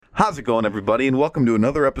How's it going, everybody, and welcome to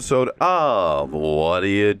another episode of What Are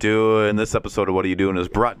You Doing? This episode of What Are You Doing is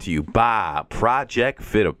brought to you by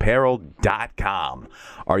ProjectFitApparel.com.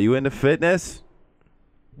 Are you into fitness?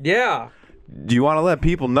 Yeah. Do you want to let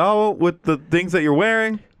people know with the things that you're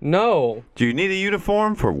wearing? No. Do you need a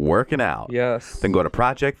uniform for working out? Yes. Then go to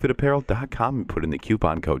ProjectFitApparel.com and put in the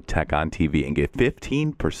coupon code TechOnTV and get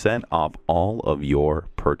 15% off all of your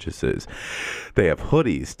purchases. They have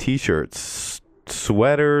hoodies, t-shirts,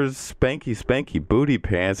 sweaters, spanky booty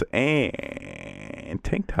pants, and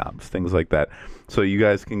tank tops, things like that. So you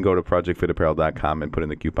guys can go to ProjectFitApparel.com and put in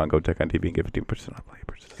the coupon code TechOnTV and get 15% off all your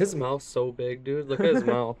purchases. His mouth's so big, dude. Look at his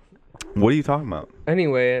mouth. What are you talking about?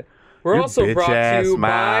 Anyway, we're Your also brought to you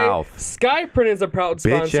mouth. by Skyprint is a proud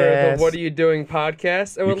sponsor of the What Are You Doing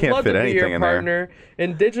podcast. And You would can't love fit to be anything your in there. partner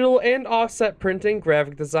in digital and offset printing,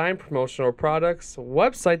 graphic design, promotional products,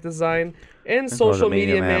 website design, and social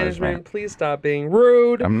media management. Please stop being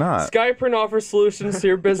rude. I'm not. Skyprint offers solutions to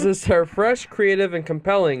your business that are fresh, creative, and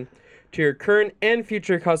compelling to your current and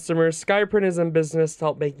future customers. Skyprint is in business to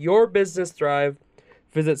help make your business thrive.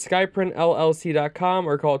 Visit skyprintllc.com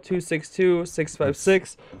or call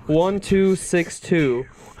 262-656-1262.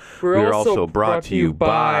 We're also brought to you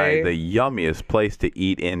by the yummiest place to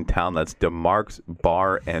eat in town. That's DeMarc's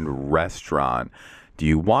Bar and Restaurant. Do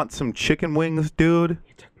you want some chicken wings, dude?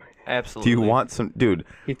 Absolutely. Do you want some, dude?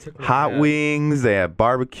 He took my Hot head. wings. They have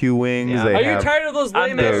barbecue wings. Yeah. They Are you have, tired of those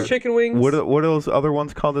lame the- ass chicken wings? What are those other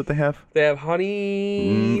ones called that they have? They have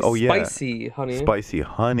honey, Oh, yeah. spicy honey. Spicy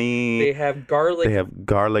honey. They have garlic. They have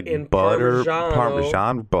garlic and butter, Parmigiano.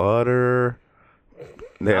 Parmesan butter.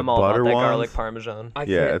 They have I'm all butter about that ones. garlic parmesan. I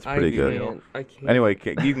Yeah, can't- it's pretty good. I can't. Anyway,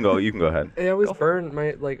 you can go. You can go ahead. I always burn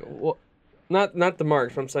my not the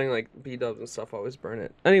marks. But I'm saying like B-dubs and stuff. I always burn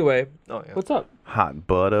it. Anyway, Oh yeah. what's up? Hot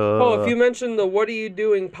butter. Oh, if you mention the What Are You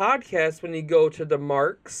Doing podcast when you go to the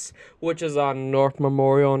Marks, which is on North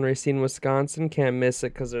Memorial in Racine, Wisconsin, can't miss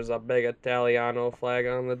it because there's a big Italiano flag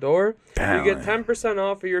on the door. Damn. You get 10%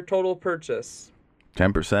 off of your total purchase.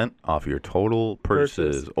 10% off your total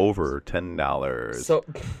purchases Purchase. over $10. So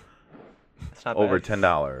It's not Over bad.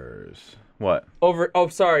 $10. What? over. Oh,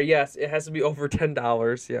 sorry. Yes, it has to be over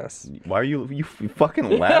 $10. Yes. Why are you fucking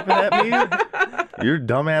laughing at me? Your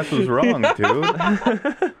dumbass was wrong, dude.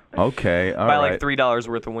 Okay, all Buy right. like $3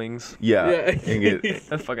 worth of wings. Yeah, Yeah. you can get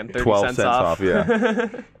That's fucking 30 12 cents cents off. Yeah.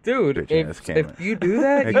 Dude, Bitch-ass Cameron. if you do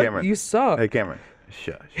that, Hey, Cameron. you suck. Hey, Cameron.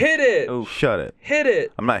 Shush. Hit it. Oh. Shut it. Hit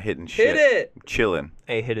it. I'm not hitting shit. Hit it. I'm chilling.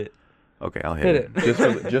 Hey, hit it. Okay, I'll Hit hit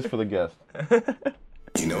it. Just for the guest.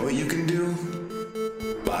 You know what you can do?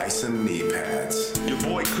 Buy some knee pads. Your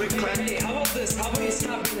boy Click Clack. Hey, how about this? How about you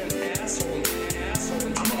stop being an asshole? I'm a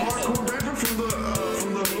hardcore rapper from the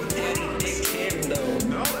Dick Cam, though.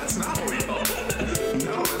 No, that's not what we call it.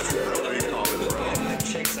 No, that's not what we call it, bro. The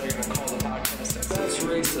chicks are gonna call the podcast. That's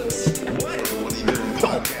racist. What? What are you doing?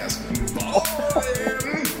 Podcast.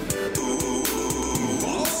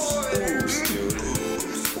 Boys, dude.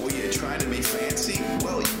 Well, you're trying to be fancy?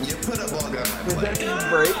 Well, you put a bug on my plate.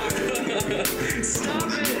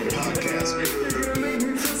 Podcast.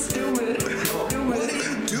 What are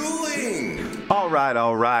you doing?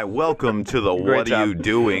 All right. Welcome to the Great What job. Are You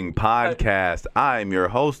Doing podcast. I'm your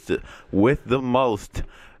host with the most.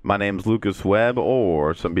 My name's Lucas Webb,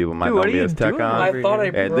 or some people might Dude, know what are me you as doing Tech On. over I thought I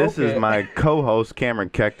And broke this is it. my co-host Cameron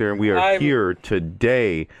Kechter, and we are I'm- here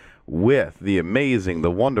today with the amazing, the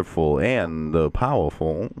wonderful, and the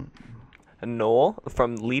powerful Noel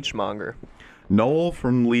from Leechmonger. Noel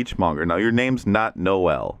from Leechmonger. Now your name's not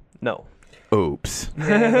Noel. No. Oops.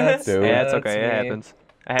 that's, Dude. Yeah, it's that's okay. It me. happens.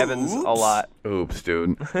 It happens a lot. Oops,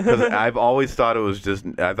 dude. Because I've always thought it was just,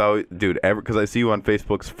 dude, because I see you on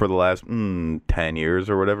Facebook for the last 10 years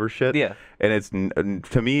or whatever shit. Yeah. And it's,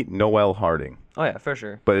 to me, Noel Harding. Oh yeah, for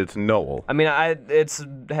sure. But it's Noel. I mean, it's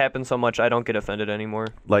happened so much I don't get offended anymore.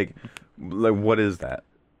 Like what is that?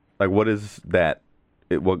 Like, what is that?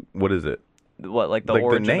 What is it? What, like the Like the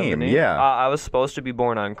origin of name, the name? yeah. I was supposed to be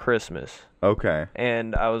born on Christmas, Okay.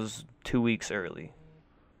 and I was 2 weeks early.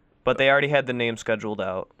 But they already had the name scheduled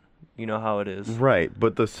out. You know how it is. Right.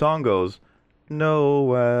 But the song goes,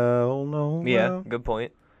 Noel, Noel. Yeah, good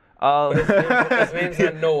point. His name's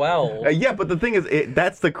not Noel. Yeah, but the thing is,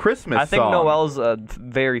 that's the Christmas I think song. Noel's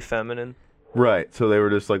very feminine. Right. So they were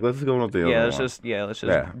just like, let's go with the other Yeah, one. let's just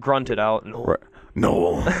Yeah. grunt it out. And, Right.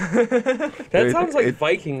 Noel. That sounds like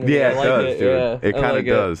Viking. to me. Yeah, I it like does, it. dude. Yeah, It I kind of like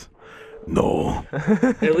does. No.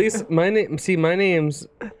 At least my name. See, my names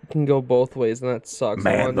can go both ways, and that sucks.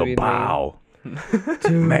 I Man want it to the be bow.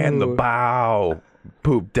 Dude. Man the bow.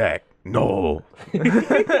 Poop deck. No. You're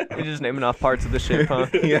just naming off parts of the ship, huh?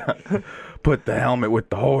 Yeah. Put the helmet with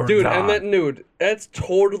the horns Dude, on. and then, dude, that's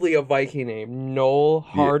totally a Viking name. Noel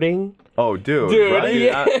Harding. Oh, dude. Dude, right?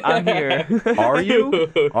 yeah. I'm here. Are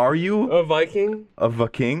you? Are you A Viking? a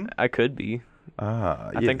Viking? I could be. Ah,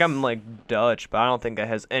 I think I'm like Dutch, but I don't think it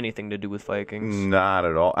has anything to do with Vikings. Not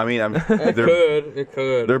at all. I mean, It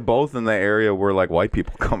could. they're both in the area where like white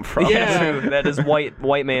people come from. Yeah. True. That is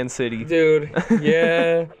white man city. Dude,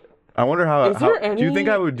 yeah. I wonder how. Is there do you think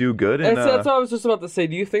any- I would do good in? That's what I was just about to say.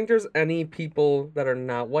 Do you think there's any people that are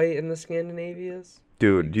not white in the Scandinavias?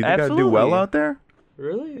 Dude, do you think I'd do well Absolutely. out there?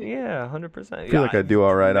 Really? Yeah, 100%. I feel like I'd do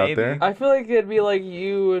all right out there. I feel like it'd be like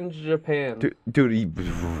you in Japan. Dude,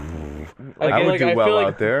 Like, I would like, do I well feel like-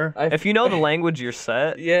 out there. If you know the language, you're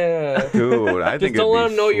set. Yeah. Dude, I Just think don't it'd let be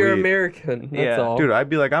them know you're sweet. American. That's Yeah. all. Dude, I'd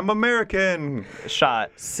be like, I'm American.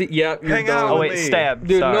 Shot. See, yeah, you're Hang done. out Oh with wait, me. stabbed.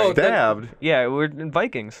 Dude, Sorry. no, Stabbed. Yeah, we're in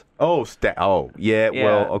Vikings. Oh, Oh, yeah. Yeah,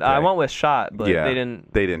 Well, okay. I went with shot, but Yeah, they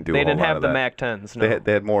didn't. They didn't do. They a whole didn't lot have of the that. Mac 10s. No.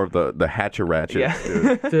 They had more of the hatchet ratchets,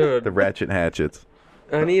 Yeah. dude. Dude, The ratchet hatchets.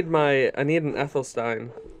 I need an Ethelstein.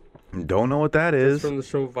 Don't know what that It's is. from the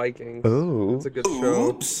show Vikings. Ooh. It's a good show.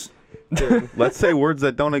 Oops. Dude, Let's say words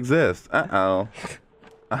that don't exist. Uh-oh.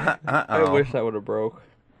 I wish that would have broke.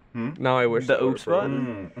 Now I wish The that would've oops broke.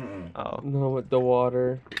 button. Oh. No, with the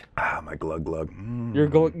water. Ah, my glug glug. Mm. You're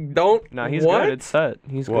going. Don't. No, he's what? good. It's set.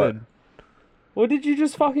 He's What? good. What did you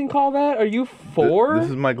just fucking call that? Are you four? This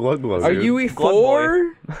is my glug glug. Are dude. you a Glug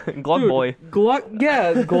four? Glug boy. Glug.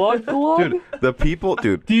 Yeah, glug glug. Dude, the people,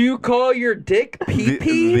 dude. Do you call your dick pee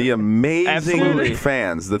pee? The amazing Absolutely.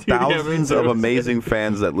 fans, the yeah, thousands but of seriously. amazing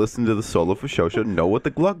fans that listen to the Solo for Show should know what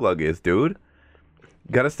the glug glug is, dude.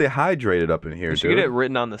 Gotta stay hydrated up in here, You should dude. get it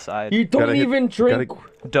written on the side. You don't Gotta hit- even drink.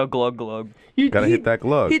 Doug glug glug. Gotta hit that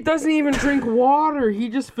glug. He doesn't even drink water. He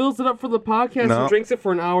just fills it up for the podcast No. and drinks it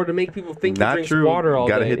for an hour to make people think he Not drinks true. water all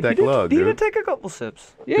Gotta day. hit that glug, You need dude. to take a couple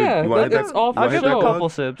sips. Yeah, you wanna hit that's that- all for I'll wanna hit give show. it a glug? couple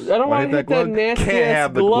sips. I don't Wanna want to hit that nasty Can't ass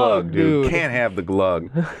have the glug, dude. Can't have the glug.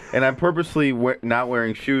 And I'm purposely not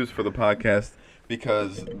wearing shoes for the podcast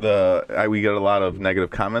because we get a lot of negative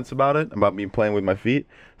comments about it, about me playing with my feet.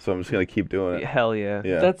 So I'm just gonna keep doing it. Hell yeah.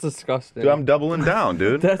 Yeah. That's disgusting. Dude, I'm doubling down,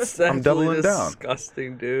 dude. That's I'm doubling absolutely down.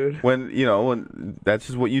 disgusting, dude. When that's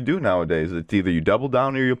just what you do nowadays. It's either you double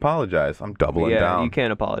down or you apologize. I'm doubling Yeah, down. you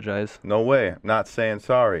can't apologize. No way. I'm not saying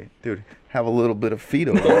sorry, dude. Have a little bit of feet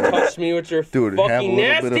Don't over. touch me with your Dude, have a fucking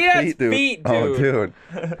little bit nasty of ass feet, dude. feet, Oh, dude.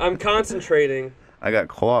 dude. I'm concentrating. I got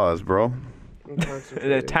claws, bro. I'm The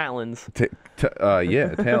concentrating. talons.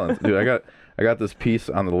 Yeah, talent, dude. I got this piece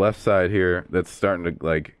on the left side here that's starting to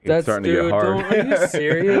it's That's starting dude. to get hard. Are you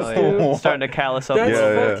serious, Oh, dude? yeah. Starting to callus up. That's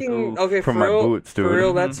Yeah, yeah. fucking Ooh. okay. From for my real, boots, For dude.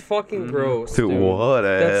 real, that's fucking gross, Dude, dude.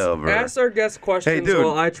 whatever. Ask our guest questions dude.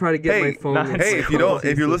 while I try to get Hey, my phone. nah, real Hey, quick.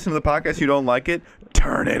 if you're listening to the podcast, you don't like it,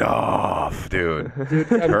 turn it off, dude.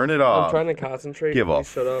 Turn it I'm off. trying to concentrate. Give Please a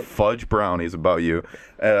shut up. fudge brownies about you.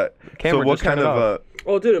 So Cameron, what just turn kind it of off.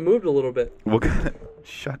 Oh, dude, it moved a little bit. what kind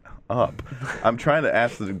shut up. I'm trying to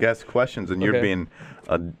ask the guest questions and you're Okay. being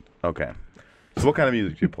okay. So what kind of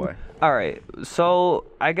music do you play? All right. So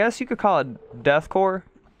I guess you could call it deathcore.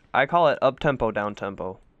 I call it up tempo, down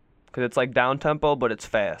tempo, because it's like down tempo, but it's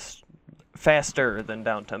faster than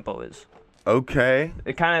down tempo is. Okay.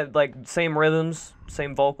 It kind of like same rhythms,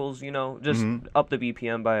 same vocals, just Mm-hmm. up the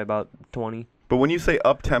BPM by about 20. But when you say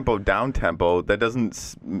up tempo, down tempo, that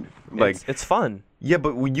doesn't It's fun. yeah.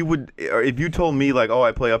 But you would if you told me like, oh,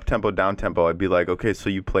 I play up tempo, down tempo, I'd be like, okay, so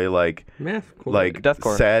you play like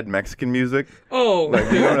Deathcore. sad Mexican music, Oh,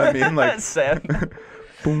 like you know what I mean, like sad,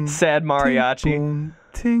 boom, sad mariachi. boom,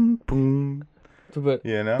 ting, boom. but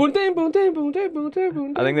You know? boom, dang, boom, dang, boom, dang, boom, dang,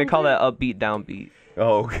 boom, I think they dang, call boom, that upbeat, downbeat.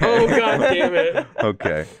 Oh, okay. dang. Oh god damn it,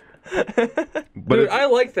 Okay. But dude! it's- I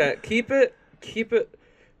like that. Keep it.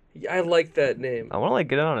 I like that name. I want to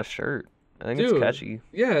get it on a shirt. I think Dude. it's catchy.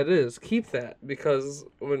 Yeah, it is. Keep that because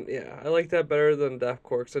I like that better than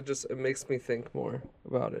deathcore. 'Cause it makes me think more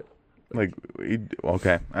about it. like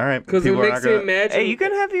okay, all right. Because it People are makes not me gonna- imagine. Hey, you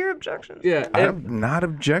can have your objections. Yeah, I'm not it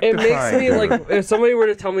objectifying. makes me dude. like if somebody were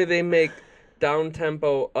to tell me they make down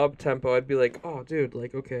tempo, up tempo, I'd be like, oh, dude,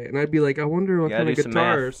 like okay, and I'd be like, I wonder what Gotta kind of do some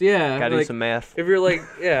math. guitars. Yeah, Gotta do like, some math. if you're like,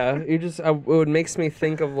 yeah, it would makes me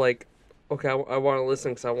think of like, okay, I want to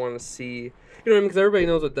listen because I want to see, you know what I mean? Because everybody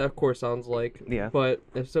knows what deathcore sounds like. Yeah. But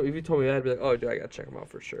if you told me that, I'd be like, oh, dude, I gotta check them out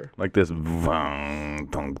for sure. like this. Vong,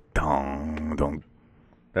 dong, dong, dong.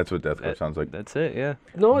 That's what deathcore sounds like. That's it. Yeah.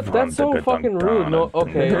 No, that's so fucking rude. No,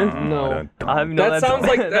 okay, no. That sounds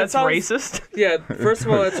like that's racist. Yeah, first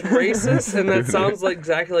of all, that's racist, and that sounds like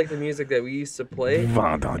exactly like the music that we used to play.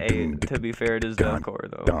 Hey, to be fair, it is deathcore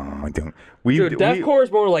though. Dude, deathcore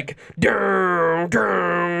is more like.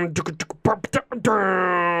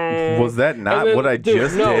 Was that not what I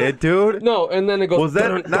just did, dude? No, and then it goes. Was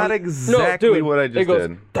that not exactly what I just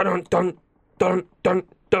did? Dun dun dun dun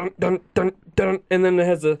dun dun dun dun, and then it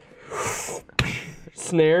has a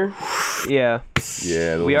snare. Yeah.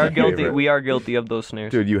 Yeah, those We are my guilty. favorite. We are guilty of those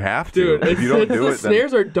snares. Dude, you have to. Dude, If you don't do the it, then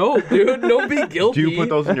snares are dope, dude. Don't be guilty. do you put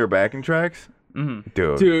those in your backing tracks? Mhm.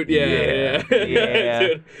 Dude, yeah. Yeah.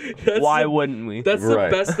 Dude, that's Why the, wouldn't we? That's Right.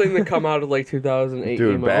 the best thing to come out of like 2008.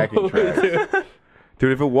 Dude, emo. backing tracks.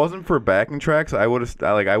 Dude, if it wasn't for backing tracks, I would have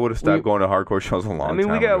stopped going to hardcore shows a long time. I mean,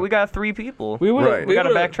 ago. we got 3 people. We would have. Right. We got to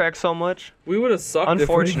backtrack so much. We would have sucked.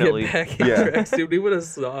 Unfortunately. if we didn't get backing Yeah. tracks, dude. We would have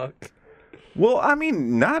sucked. Well, I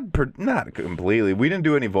mean, not completely. We didn't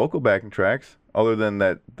do any vocal backing tracks other than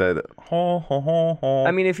that ho ho ho ho.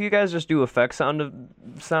 I mean, if you guys just do effect sound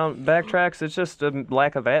backtracks, it's just a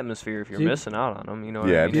lack of atmosphere if you're Do you- missing out on them. You know what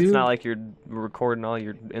Yeah, I mean? do It's you- not like you're recording all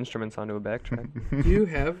your instruments onto a backtrack. Do you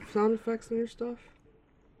have sound effects in your stuff?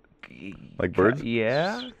 like birds.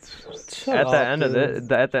 Yeah. Shut At the up, end of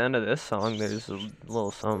dude. at the end of this song, there's a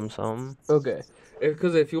little something. Okay.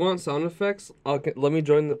 Because if you want sound effects, let me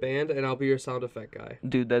join the band and I'll be your sound effect guy.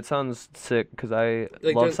 Dude, that sounds sick because I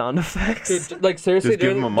Like, love dude- sound effects. Dude, like seriously, Just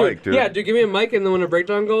give dude, him a mic, dude. Yeah, dude, give me a mic, and then when a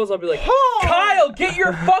breakdown goes, I'll be like, Kyle, get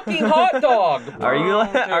your fucking hot dog. Are you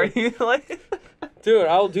like? Are you like? Dude,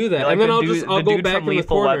 I'll do that, Like and then the I'll dude, just I'll the go dude back from in the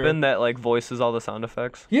Lethal corner. Weapon that like voices all the sound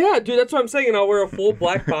effects. Yeah, dude, that's what I'm saying. And I'll wear a full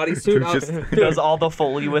black bodysuit. Dude, I'll- just- dude, Does all the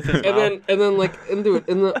Foley with his mouth. and then like in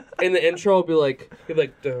the intro, I'll be like,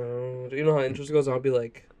 dun, you know how intros goes. I'll be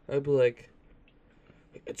like,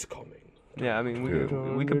 it's coming, Yeah, I mean Dude.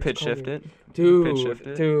 we could It's pitch shift coming. it. dude, shift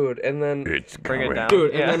it. dude, and then It's Bring it coming. down.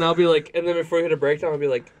 dude, and Yeah. then I'll be like, and then before you hit a breakdown, I'll be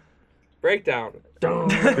like, breakdown, dun,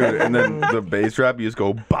 Dude, and then the bass drop, you just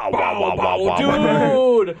go bow wow wow wow wow.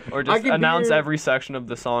 dude. Or I just could be announce your- every section of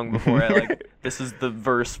the song before I like this is the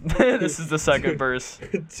verse. This is the second verse.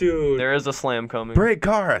 Dude. There is a slam coming. Break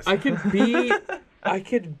chorus. I could be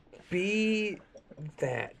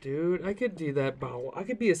that, dude. I could do that. Bow. I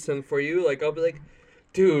could be a synth for you. Like I'll be like,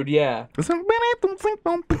 dude, yeah, You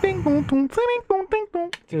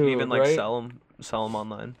dude, even like right? sell them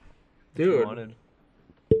online. If you dude. wanted.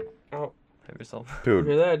 Oh, Have yourself. hear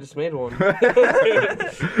Dude, that? I just made one.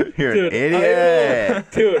 you're Dude, an idiot.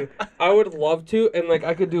 Dude, I would love to, and like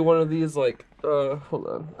I could do one of these. Like, hold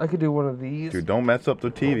on, I could do one of these. Dude, don't mess up the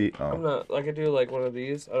TV. I'm Oh, not. I could do like one of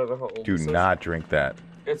these. I don't know how old. do this is. not drink that.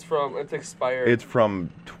 It's expired. It's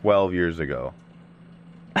from 12 years ago.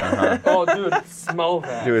 Oh, dude, smell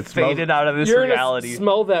that. Dude, it smells. Faded out of this You're reality. gonna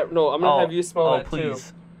smell that. No, I'm gonna have you smell that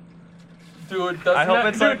please. too. Dude, doesn't I hope that,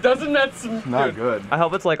 it's dude, like- doesn't that sm- Not dude, good. I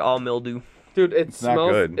hope it's like all mildew. Dude, it not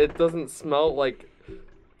smells. good. It doesn't smell like.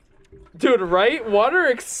 Dude, right? Water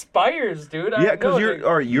expires, dude. I Yeah, because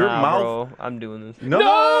know, your Nah, mouth. Bro, I'm doing this.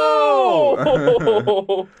 No.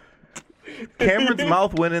 No. Cameron's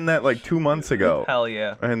mouth went in that like 2 months ago. Hell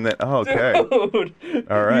yeah. And then okay, Dude,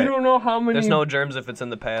 all right, you don't know how many. There's no germs if it's in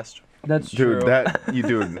the past. That's true. dude.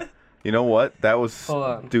 Dude. You know what? That was, Hold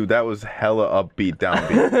on. dude. That was hella upbeat,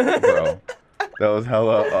 downbeat, bro. That was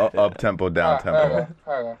hella up tempo, down tempo.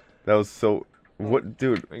 That was so. What,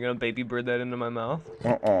 dude? Are you gonna baby bird that into my mouth?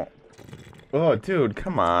 Oh, dude,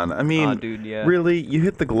 come on. I mean, Aw, dude, yeah. really? You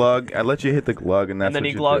hit the glug. I let you hit the glug, and that's And then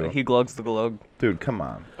what he you do. glugs the glug. Dude, come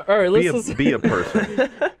on. All right, Be let's. be a person.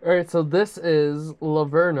 All right, so this is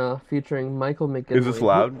Laverna featuring Michael McGinley. Is this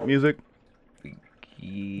loud music?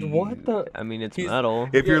 What the? I mean, it's He's- metal.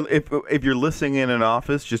 If you're listening in an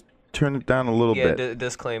office, just turn it down a little Yeah, bit.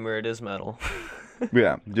 disclaimer, it is metal.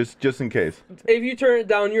 Yeah, just in case. If you turn it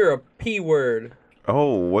down, you're a P word.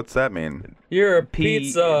 Oh, what's that mean? You're a P-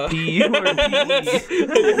 pizza. P or P.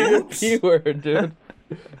 You're a P word, dude.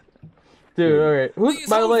 Dude, all right. Who's,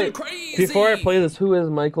 by the way, before I play this, who is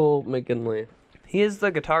Michael McGinley? He is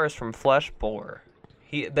the guitarist from Fleshbore.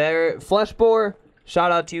 They're Fleshbore.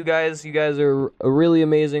 Shout out to you guys. You guys are a really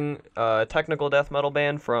amazing technical death metal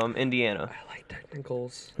band from Indiana. I like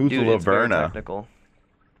technicals. Who's Dude, it's very Laverna? technical.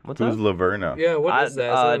 What's Who's up? Laverna? Yeah, what is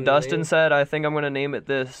that? Is that a Dustin name? said, "I think I'm gonna name it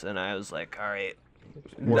this," and I was like, "All right."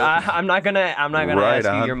 I'm not gonna Right ask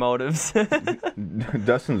on. you your motives.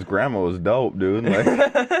 Dustin's grandma was dope, dude. Like,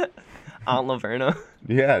 Aunt Laverna.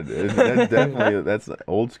 yeah, that's definitely that's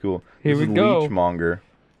old school. Here This we is go. Leechmonger.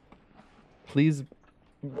 Please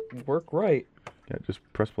work right. Yeah, just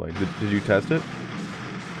press play. Did you test it?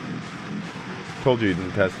 Told you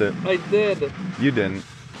didn't test it. I did. You didn't.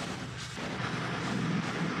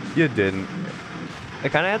 You didn't.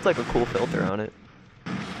 It kind of adds like a cool filter on it.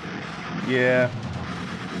 Yeah.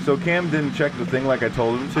 So Cam didn't check the thing like I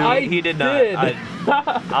told him to. He did not. did.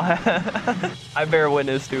 I bear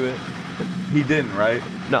witness to it. He didn't, right?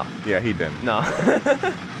 No, Yeah, he didn't. no.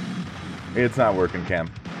 It's not working, Cam.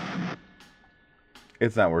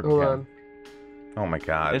 It's not working, Hold Cam. on. Oh my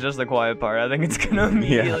god. It's just the quiet part. I think it's gonna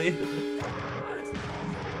immediately.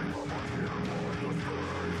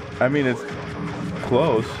 I mean, it's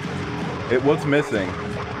close. What's missing?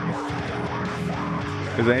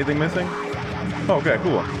 Is anything missing? Oh, okay,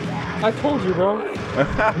 cool. I told you, bro.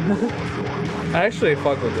 I actually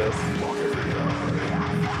fuck with this.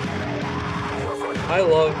 I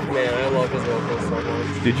love his vocals so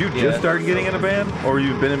much. Did you Yeah. just start getting in a band, or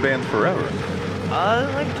you've been in bands forever?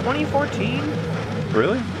 Like 2014.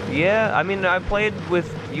 Really? Yeah, I mean, I played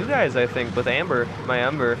with you guys, I think, with Amber, my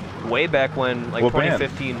Amber, way back when, like What band?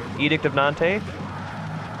 2015. Edict of Nantes.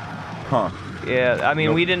 Huh. Yeah, I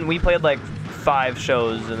mean, Nope. we played like 5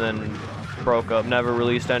 shows and then broke up, never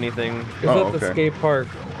released anything. It was Oh, at the okay. skate park.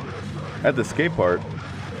 At the skate park.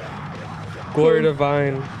 Glory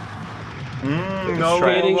Divine. No,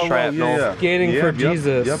 Skating- yeah. Skating for Yep,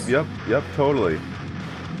 Jesus. Yep, totally.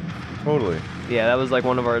 Totally. Yeah, that was like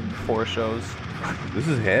one of our 4 shows. This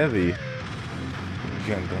is heavy.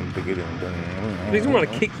 It makes me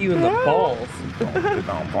want to kick you in the balls.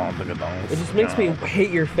 It just makes me hate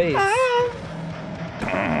your face.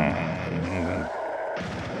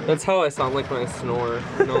 That's how I sound like when I snore.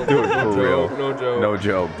 No, Dude, no for joke, real. No joke. No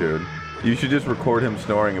joke, dude. You should just record him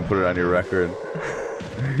snoring and put it on your record.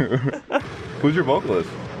 Who's your vocalist?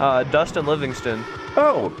 Dustin Livingston.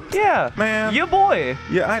 Oh, Yeah, Man. your boy.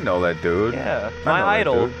 yeah, I know that dude. Yeah, I my know that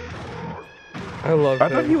idol. dude. I love I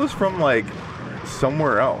him. thought he was from like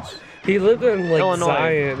somewhere else. He lived in like Illinois.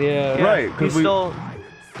 Zion, yeah. Yeah, Right, 'cause He's we- still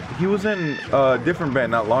He was in a different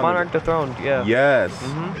band not long Monarch ago. Dethroned. Yeah. Yes.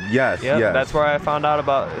 Yes. Yep, Yes. that's where I found out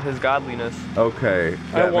about his godliness. Okay.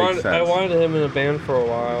 That makes sense. I wanted him in a band for a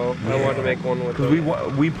while. I wanted to make one with Because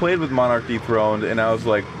him. we played with Monarch Dethroned, and I was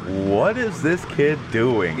like, "What is this kid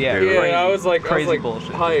doing?" Yeah, dude? Yeah, Crazy- I was like, crazy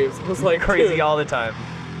bullshit. Pipes. I was like, Crazy dude. all the time.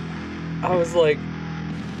 I was like,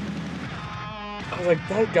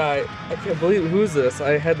 that guy. I can't believe who's this.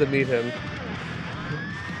 I had to meet him.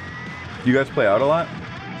 You guys play out a lot?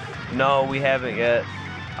 No, we haven't yet.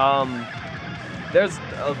 There's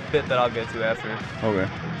a bit that I'll get to after. Okay.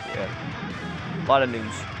 Yeah. A lot of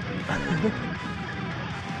news.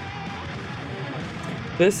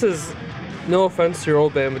 This is, no offense to your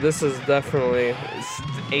old band, but this is definitely, It's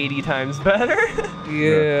 80 times better.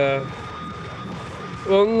 yeah.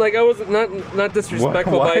 Well, like I was not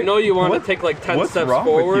disrespectful, but I What? know you want What- to take like 10 what's steps wrong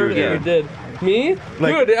with you, forward, dude? and you did. Me?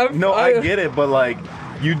 Like, Dude, no, I get it, but like,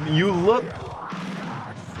 you look,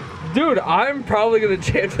 Dude, I'm probably gonna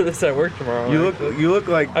jam to this at work tomorrow. you actually. look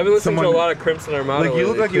like I've been listening someone, to a lot of Crimson Armada. like you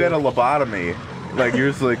look lately, like you too. had a lobotomy. Like you're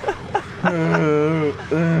just like, Just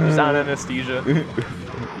on anesthesia.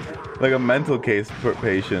 like a mental case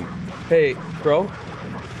patient. Hey, bro.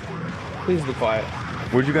 Please be quiet.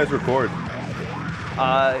 Where'd you guys record?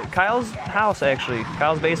 Kyle's house, actually.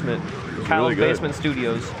 Kyle's basement. Kyle's really good. Basement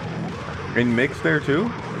Studios. In mix there too?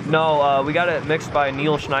 No, we got it mixed by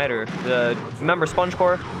Neil Schneider. Remember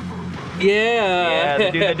SpongeCore? Yeah. Yeah,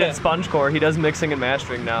 the dude that did SpongeCore. He does mixing and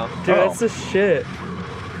mastering now. Dude, Oh. that's the shit.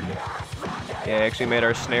 Yeah, actually made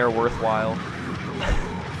our snare worthwhile.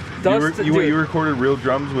 Dustin, You dude, recorded real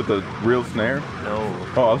drums with a real snare? No.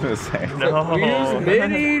 Oh, I was gonna say. No. we use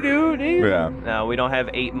MIDI, dude. Yeah. No, we don't have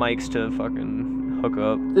 8 mics to fucking hook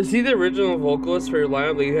up. Is he the original vocalist for your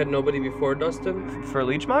lineup? Like you had nobody before Dustin? For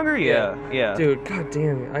Leechmonger? Yeah. Dude, god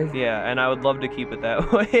damn it. Yeah, and I would love to keep it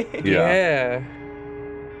that way. Yeah.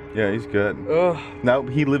 Yeah, he's good. Ugh. Now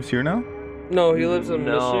he lives here now? No, he lives in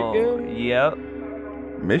No. Michigan. Yep.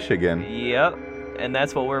 Michigan. Yep. And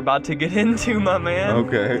that's what we're about to get into, my man.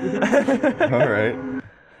 Okay. All right.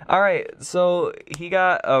 All right, so he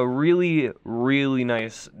got a really, really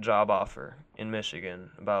nice job offer in Michigan,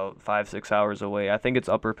 about 5-6 hours away. I think it's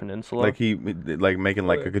Upper Peninsula. Like making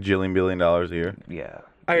like a $1 billion a year. Yeah.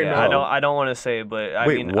 I Yeah, know. I don't want to say, but I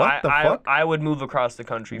Wait, mean, what the fuck? I would move across the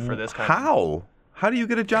country for this kind of. How? How do you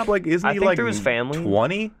get a job like? Isn't I he think like through his family.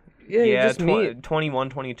 20? Yeah, you just meet.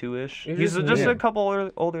 21, 22-ish. You He's just just meet. a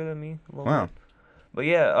couple older than me. a little Wow. bit. But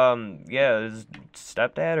yeah, his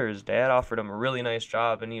stepdad or his dad offered him a really nice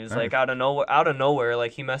job, and he was like out of nowhere,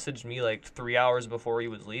 like he messaged me like 3 hours before he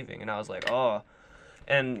was leaving, and I was like, oh.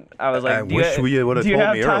 And I was like, I wish you, you would have do you told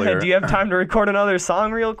have me time, earlier. Do you have time to record another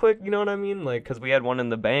song real quick? You know what I mean? Like, because we had one in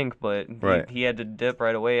the bank, but Right. he had to dip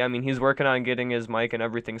right away. I mean, he's working on getting his mic and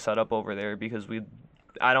everything set up over there because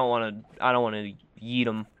I don't want to yeet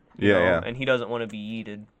him. You Yeah, know, yeah. And he doesn't want to be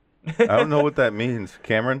yeeted. I don't know what that means,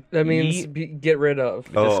 Cameron. That means get rid of.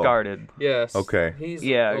 Oh. Discarded. Yes. Okay. He's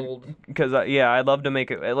Yeah, old. because I'd love to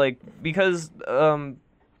make it like because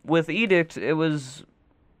with Edict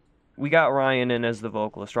we got Ryan in as the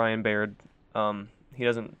vocalist, Ryan Baird. He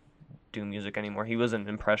doesn't do music anymore. He was in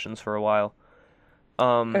Impressions for a while.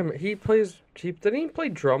 He plays. Didn't he play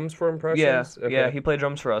drums for Impressions? Yeah, yeah, he played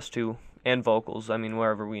drums for us too, and vocals. I mean,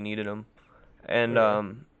 wherever we needed him. And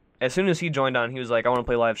as soon as he joined on, he was like, "I want to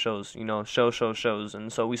play live shows, you know, shows."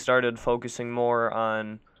 And so we started focusing more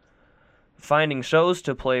on finding shows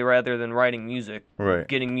to play rather than writing music. Right.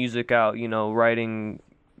 Getting music out, you know,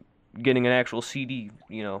 getting an actual CD,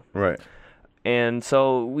 you know. Right. And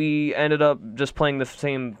so we ended up just playing the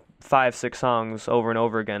same 5-6 songs over and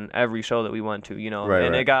over again every show that we went to, you know. Right,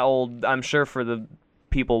 and right. it got old, I'm sure, for the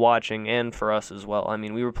people watching and for us as well. I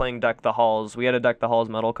mean, we were playing Deck the Halls. We had a Deck the Halls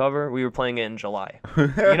metal cover. We were playing it in July. You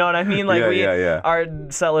know what I mean? Like Yeah. our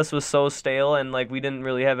set list was so stale and like we didn't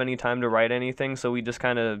really have any time to write anything, so we just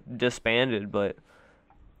kind of disbanded. But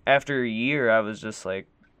after a year, I was just like,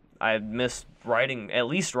 I missed at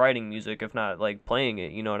least writing music, if not like playing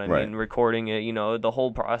it, you know what I Right. mean? Recording it, you know, the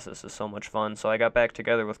whole process is so much fun. So I got back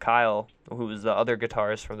together with Kyle, who was the other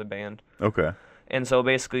guitarist for the band. Okay. And so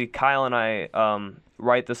basically Kyle and I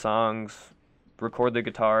write the songs, record the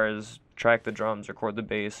guitars, track the drums, record the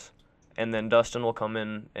bass, and then Dustin will come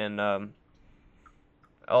in and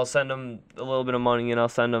I'll send him a little bit of money and I'll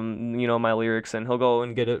send him, you know, my lyrics, and he'll go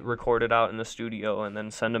and get it recorded out in the studio and then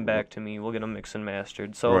send them back to me. We'll get them mixed and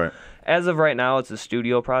mastered. So Right. as of right now, it's a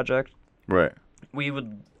studio project. Right. We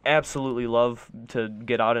would absolutely love to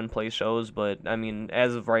get out and play shows, but I mean,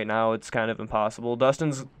 as of right now, it's kind of impossible.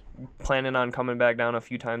 Dustin's planning on coming back down a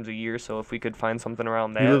few times a year, so if we could find something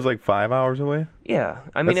around that. He lives like 5 hours away. Yeah,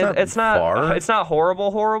 I mean, That's it's not not far. it's not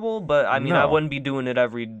horrible, but I mean, I No. wouldn't be doing it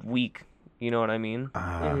every week. You know what I mean?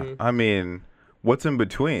 I mean, what's in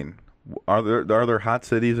between? Are there hot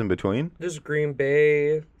cities in between? There's Green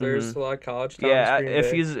Bay. There's a lot of college towns. Yeah, Green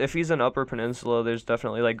if Bay. he's in Upper Peninsula, there's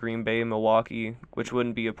definitely like Green Bay, Milwaukee, which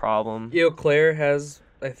wouldn't be a problem. Eau Claire has,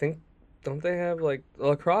 I think, don't they have like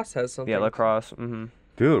La Crosse has something? Yeah, lacrosse. Mm-hmm.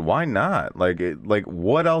 Dude, why not? Like,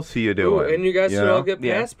 what else are you Ooh, doing? and you guys should know? all get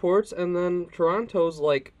Yeah. passports, and then Toronto's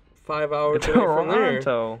like 5 hours away from there.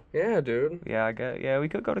 Toronto. Yeah, dude. Yeah, we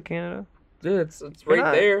could go to Canada. Dude, it's We're right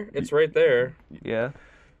not- there. It's right there. Yeah.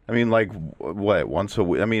 I mean, like, what, once a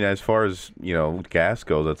week? I mean, as far as, you know, gas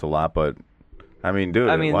goes, that's a lot, but, I mean, dude,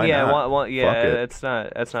 I mean, why yeah, not? one, yeah, Fuck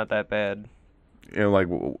it. it's not that bad. You know, like,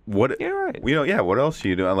 what? You're right. You know, yeah, what else are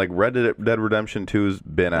you doing? Like, Red Dead Redemption 2's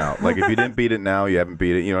been out. Like, if you didn't beat it now, you haven't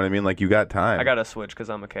beat it. You know what I mean? Like, you got time. I got a Switch because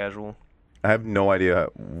I'm a casual. I have no idea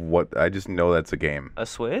what. I just know that's a game. A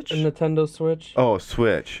Switch? A Nintendo Switch. Oh,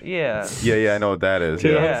 Switch. Yeah. Yeah, I know what that is.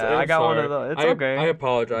 Dude, Yeah. Yeah, I'm I got one sorry. of those. It's I okay.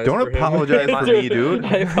 apologize. Don't for him. apologize for me, dude.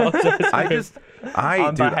 I apologize. I for him. just,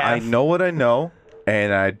 On dude, I behalf. know what I know,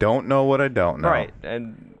 and I don't know what I don't know. Right.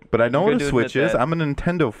 And But I know what Good a to Switch admit is. that. I'm a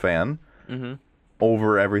Nintendo fan mhm.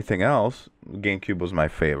 over everything else. GameCube was my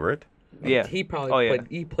favorite. Yeah. He probably Oh,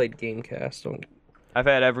 yeah. played Gamecast. Don't- I've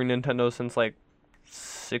had every Nintendo since like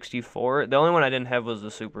 64. The only one I didn't have was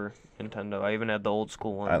the Super Nintendo. I even had the old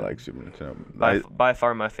school one. I like Super Nintendo. By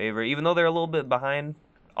far my favorite. Even though they're a little bit behind,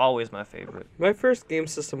 always my favorite. My first game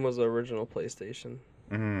system was the original PlayStation.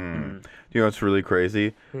 You know what's really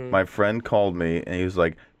crazy? Hmm. My friend called me and he was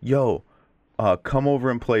like, "Yo, come over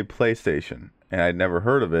and play PlayStation." And I'd never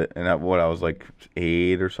heard of it. And I was like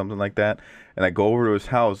 8 or something like that. And I go over to his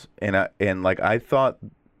house and I thought,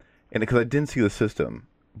 and because I didn't see the system,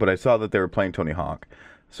 but I saw that they were playing Tony Hawk,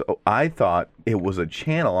 so I thought it was a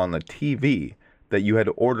channel on the TV that you had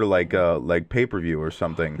to order like pay-per-view or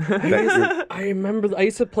something. That I remember I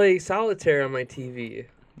used to play solitaire on my TV.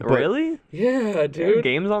 Really? Yeah, dude.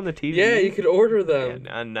 Games on the TV? Yeah, you could order them.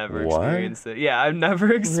 I never What? experienced it. Yeah, I've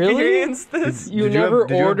never experienced this. You did never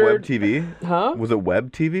did you have ordered? web TV? Huh? Was it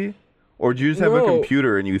web TV? Or did you just have a No.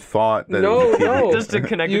 computer and you thought that it No, was a TV? no. Just to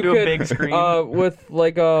connect it You to a could, big screen. with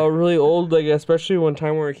like a really old, like especially when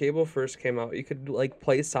Time Warner Cable first came out, you could like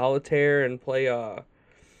play solitaire and play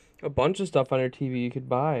a bunch of stuff on your TV you could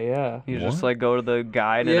buy. Yeah. You just like go to the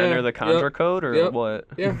guide and Yeah, enter the contra yep, code or yep. what?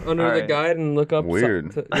 Yeah, under the Alright. guide and look up.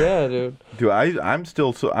 Weird. Yeah, dude. Dude, I'm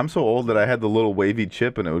so old that I had the little wavy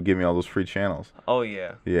chip and it would give me all those free channels. Oh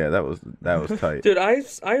yeah. Yeah, that was tight. Dude, I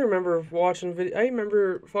remember watching video. I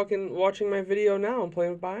remember fucking watching my video now and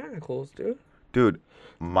playing with Bionicles, dude. Dude,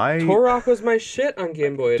 my Turok was my shit on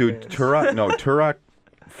Game Boy dude, Advance. Turok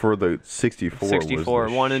for the 64 64,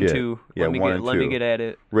 was the 1 and shit. 2. Yeah, let me 1 get, and let 2. me get at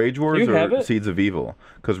it. Rage Wars you have or it? Seeds of Evil?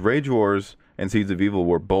 Because Rage Wars and Seeds of Evil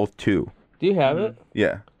were both 2. Do you have it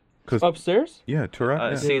Yeah. Cause upstairs? yeah,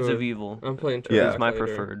 Turok. Yeah. Seeds of Dude. Evil I'm playing Turok. Yeah. is my later.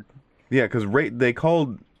 preferred. Yeah, because they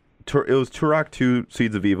called it was Turok 2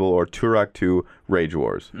 Seeds of Evil or Turok 2 Rage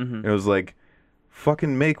Wars. Mm-hmm. It was like,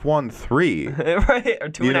 fucking make 1 3. Right, or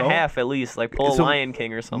 2.5 You know? at least, like pull So, Lion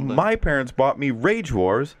King or something. My parents bought me Rage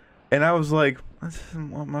Wars, and I was like, this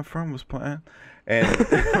isn't what my friend was playing. And,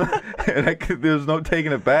 there was no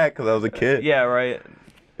taking it back because I was a kid. Yeah, right.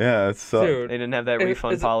 Yeah, it sucked. Dude, They didn't have that And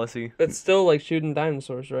refund is it- policy. it's still like shooting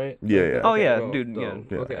dinosaurs, right? Yeah, yeah. Oh Okay, yeah, well, dude. no,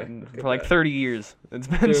 Yeah. Okay. For like 30 years, it's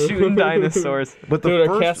been Dude. shooting dinosaurs. But the Dude,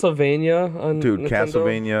 first, Castlevania on dude, Nintendo?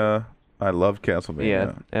 Castlevania, I loved Castlevania.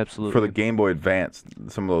 Yeah, absolutely. For the Game Boy Advance,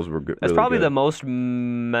 some of those were good. That's really probably good. the most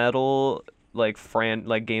metal like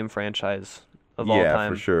game franchise of all Yeah,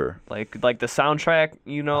 time. for sure. Like the soundtrack,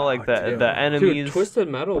 you know, like the Dude, enemies, Twisted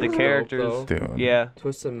Metal. the was dope, characters. though. Dude. Yeah,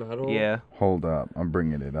 Twisted Metal. yeah. Hold up, I'm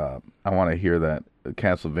bringing it up. I want to hear that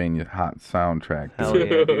Castlevania hot soundtrack. Hell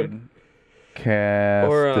yeah, dude.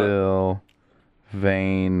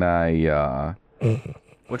 Castlevania.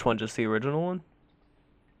 Which one? Just the original one?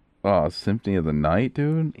 Oh, Symphony of the Night,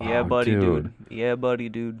 dude. Yeah, Oh, buddy, dude. Yeah, buddy,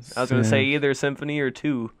 dude. I was gonna say either Symphony or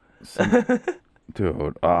 2.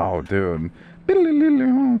 Dude. Oh, dude. I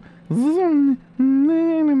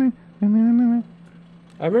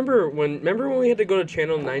remember when we had to go to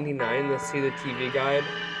Channel 99 to see the TV guide.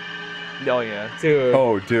 Oh yeah. Dude.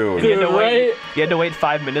 Oh, dude. You had to Dude, wait. right? You had to wait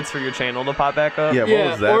 5 minutes for your channel to pop back up. Yeah, what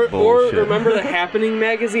Yeah, was that or bullshit? remember the Happening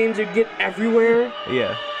magazines you'd get everywhere?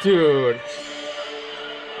 Yeah. Dude.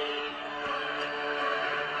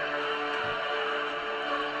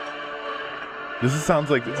 Sounds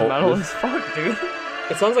like It's metal as fuck, dude.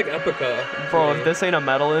 It sounds like Epica. Bro, if this ain't a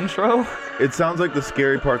metal intro. it sounds like the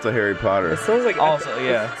scary parts of Harry Potter. It sounds like Also,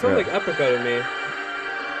 yeah. It sounds Yeah. like Epica to me.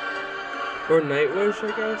 Or Nightwish, I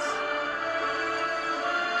guess.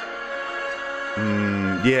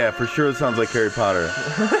 Yeah, for sure it sounds like Harry Potter.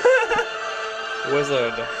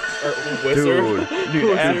 Wizard. Or Wizard. Dude,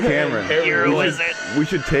 Dude, Adam Cameron. You're a wizard. We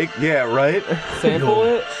should take, yeah, right? Sample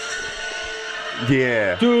it?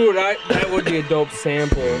 Yeah. Dude, that would be a dope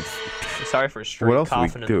sample. Sorry for straight What else we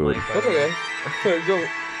coughing in the do? mic. That's okay. Go.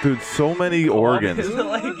 Dude, so many organs.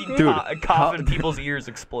 like, Dude, coughing, people's ears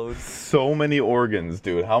explode. So many organs,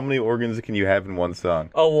 dude. How many organs can you have in one song?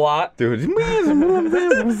 A lot. Dude. 21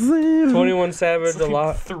 Savage, a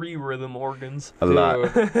lot. 3 rhythm organs. A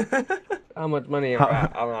lot. Dude. How much money? A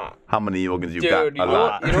lot. How many organs you Dude, got? you A know,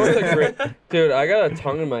 lot. you know what's a great... Dude, I got a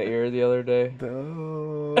tongue in my ear the other day.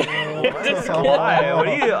 Why? What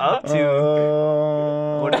are you up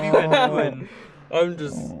to? What have you been doing?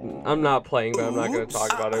 I'm not playing, but I'm not going to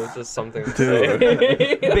talk about it. It was just something to say.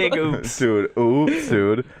 Big oops. Dude, oops,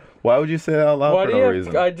 dude. Why would you say that out loud Why for do no you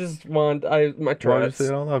reason? I just want... my Why would you Tourette's. say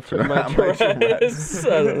it out loud for My no Tourette's. I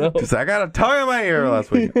don't know. Because I got a tongue in my ear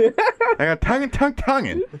last week. I got tongue. I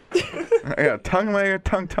got tongue in my ear,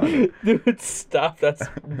 tongue. Dude, stop. That's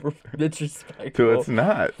disrespectful. Dude, it's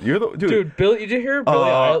not. You're the dude. Dude, Billy, did you hear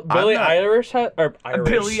Billy I'm Billie not- Irish had... Or Irish.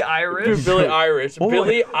 Billy Irish. Dude, Billie Irish.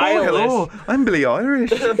 Billie Hello. Eilish. I'm Billie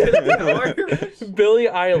Irish. Billie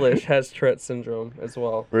Eilish has Tourette syndrome as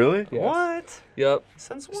well. Really? Yes. What? Yep.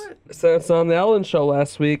 Since what? So it's on the Ellen show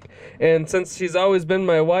last week, and since she's always been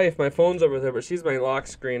my wife, my phone's over there, but she's my lock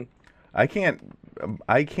screen. I can't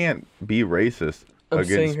be racist I'm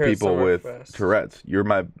seeing against her at people with Summerfest. Tourette's. You're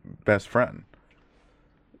my best friend.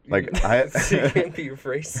 Like I. So you can't be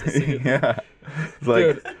racist. Yeah. It's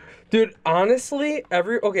like, Dude, honestly,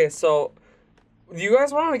 okay, so you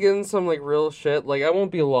guys want to get in some like real shit? Like, I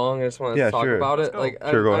won't be long. I just want to Yeah, talk sure. about it. go. Like,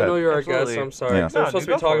 Sure, go I know ahead. you're our guest, Absolutely. so I'm sorry. Yeah. 'cause I'm No, supposed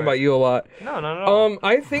dude, to be go talking for about it. you a lot. No, no.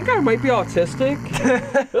 I think I might be autistic.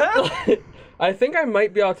 I think I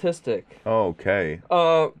might be autistic. okay.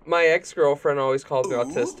 My ex-girlfriend always calls me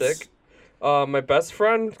autistic. My best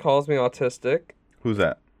friend calls me autistic. Who's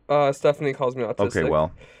that? Stephanie calls me autistic. Okay,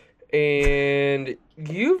 well. And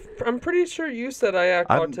I'm pretty sure you said I act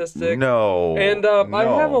autistic. No. And I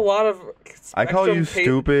have a lot of. I call you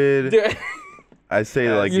stupid. I say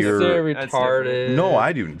like You say you're. That's retarded. No,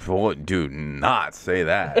 I do not say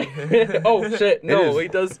that. Oh shit! No, is- he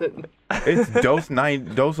doesn't. It's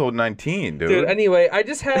Doso 19, dude. Dude, anyway, I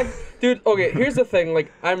just have, dude. Okay, here's the thing.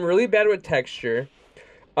 Like, I'm really bad with texture.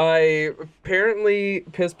 I apparently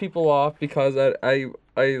piss people off because I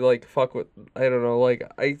like fuck with. I don't know. Like,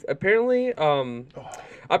 I apparently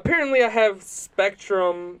I have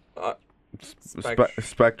spectrum.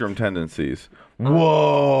 Spectrum tendencies.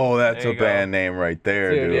 Whoa, that's There a you go. band name right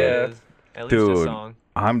there, Dude, dude. yeah. It is. At least a Dude, song.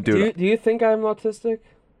 I'm Do dude. you think I'm autistic?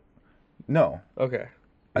 No, Okay.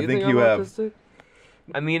 I Do think I'm you have. autistic?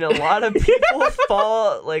 I mean, a lot of people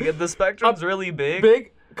fall like the spectrum's really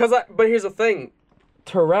big. But here's the thing,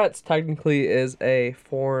 Tourette's technically is a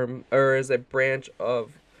form or is a branch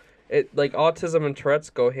of it. Like autism and Tourette's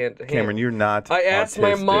go hand to hand. Cameron, you're not. I asked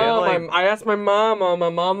my autistic. mom. Like- I asked my mom. My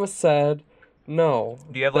mom said, no.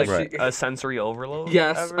 Do you have like Right. a sensory overload?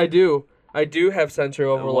 Yes, ever? I do. I do have sensory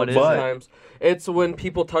What overload is it? sometimes. It's when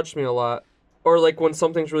people touch me a lot, or like when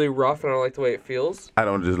something's really rough and I don't like the way it feels. I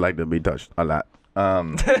don't just like to be touched a lot.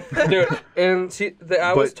 Dude, and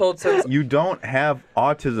I was But told since. You don't have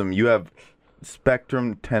autism. You have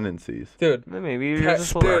spectrum tendencies. Dude, Maybe you're Ca-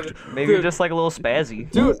 just dude, maybe dude. you're just like a little spazzy.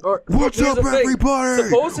 dude. What's here's up, the thing. everybody?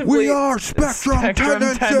 Supposedly- We are Spectrum, Spectrum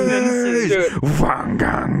Tendencies. Dude. Wang,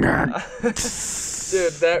 gang, gang.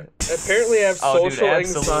 Dude, that apparently I have Oh, dude, social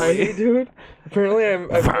absolutely. anxiety, dude. Apparently I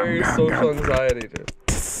have very social anxiety, dude.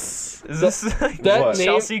 Is this like that what? name-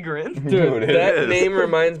 Chelsea Grin? Dude, it that is. name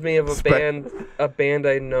reminds me of a band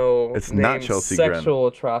I know. It's not named Chelsea Grin. Sexual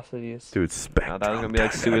Atrocities. Dude, Oh, Spectrum that was gonna be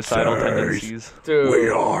like suicidal tendencies. Dude. We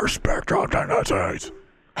are Spectrum Tendencies.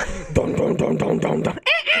 Dun, dun, dun, dun, dun, dun.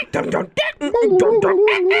 Dun, dun, dun, dun, dun, dun.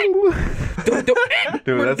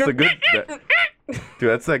 Dude, that's the good. Dude,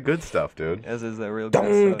 that's that good stuff, dude. As is that real Dun,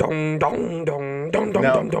 good stuff. dun, dun, dun, dun, dun,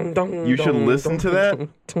 Now, dun, dun, dun, You should dun, listen dun, to that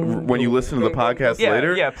dun, when you dun, listen to the dun, dun. podcast Yeah,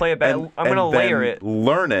 later. yeah, play it back. I'm gonna and layer then it.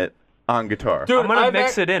 Learn it on guitar. Dude, I'm gonna I've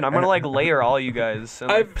mix it in. I'm gonna like layer all you guys and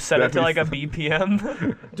like, I've- set it to like a That'd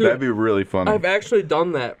BPM. That'd be really fun. I've actually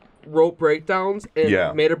done that. Wrote breakdowns and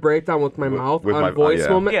Yeah. made a breakdown with my mouth with on my- voice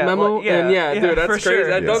yeah. Yeah, memo. well, yeah, and yeah, dude, that's for crazy.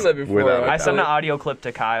 sure. I've Yes. done that before. Without- I sent an audio clip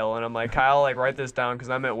to Kyle and I'm like, Kyle, like write this down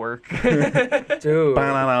because I'm at work. Like Dude.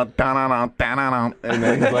 And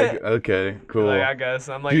then he's like, okay, cool. I guess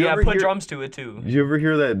I'm like, Do you yeah, ever put hear- drums to it too. Did you ever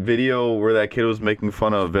hear that video where that kid was making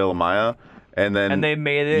fun of Veil Maya? And then And they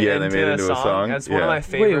made it yeah, into, they made it into a song. That's one of Yeah. my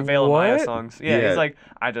favorite Wait, Veil of Maya what? songs. Yeah, Yeah. he's like,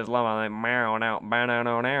 I just love it. Like, Wait,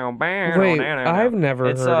 I've never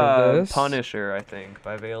it's, heard of this. Punisher, I think,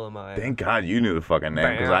 by Veil of Maya. Thank God you knew the fucking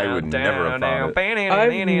name because I would never have found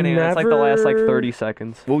it. It's like the last like never- 30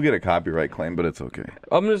 seconds. We'll get a copyright claim, but it's okay.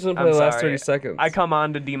 I'm just gonna play I'm the last sorry. 30 seconds. I come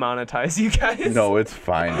on to demonetize you guys. No, it's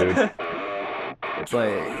fine, dude. It's like,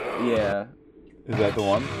 yeah. Is that the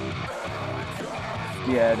one?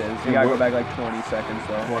 Yeah, it is. You gotta go back like 20 seconds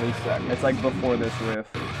though. 20 seconds. It's like before this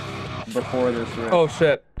riff. Before this riff. Oh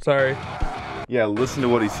shit! Sorry. Yeah, listen to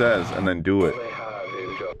what he says and then do it.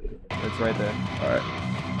 It's right there. All right.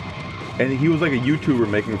 And he was like a YouTuber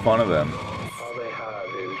making fun of them.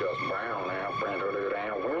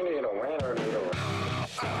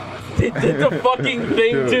 They did the fucking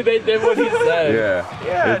thing, Dude. dude. They did what he said. Yeah.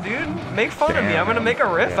 Yeah, dude. Make fun of me. I'm gonna make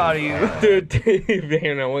a riff out of you. Dude,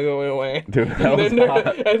 wait. Dude, that was And then,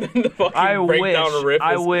 hot. and then the fucking I breakdown riff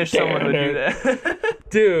is, wish someone would do that.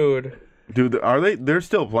 Dude. Dude, are they? They're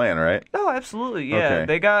still playing, right? No, absolutely. Yeah, Okay.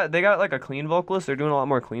 they got like a clean vocalist. They're doing a lot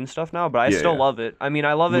more clean stuff now, but I Yeah, still yeah. love it. I mean,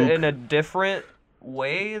 I love it Luke. in a different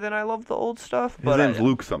way than I love the old stuff. His But name's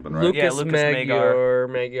Luke something, right? Lucas, Lucas Magyar.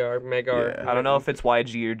 Yeah. I don't know if it's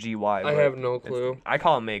YG or GY. I but have no it's- clue. I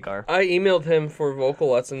call him Magar. I emailed him for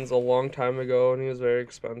vocal lessons a long time ago, and he was very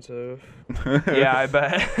expensive. Yeah, I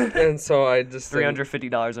bet. And so I just didn't-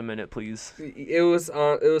 $350 a minute, please. It was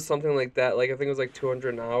something like that. Like I think it was like $200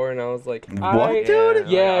 an hour, and I was like, What, dude?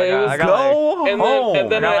 Yeah, I it got- was. I got Go and home.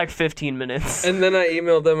 then I got I- like 15 minutes. And then I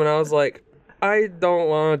emailed them, and I was like, I don't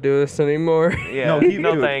want to do this anymore. yeah, no,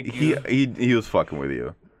 dude, thank you. He was fucking with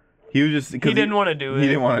you. He was just. 'cause He didn't want to do it. He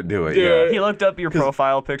didn't want to do it. Dude. Yeah. He looked up your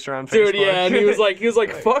profile picture on Facebook. Dude, yeah, and he was like,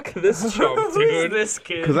 fuck this chump, Who's dude. this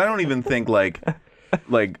kid? Because I don't even think like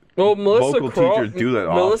Well, Melissa vocal Cross, teachers do that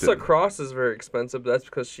Melissa often. Cross is very expensive. That's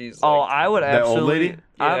because she's. Oh, Like, I would That old absolutely. lady?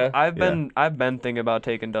 Yeah. I've been thinking about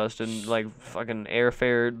taking Dustin, like fucking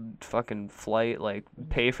airfare, fucking flight, like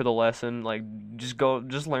pay for the lesson, like just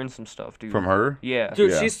learn some stuff, dude. From her. Yeah,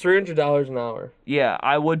 dude, Yeah. she's $300 an hour. yeah,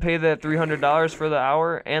 I would pay that $300 for the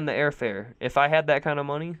hour and the airfare if I had that kind of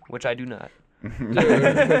money, which I do not.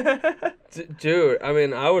 Dude, I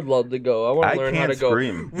mean, I would love to go. I want I to learn how can't to go.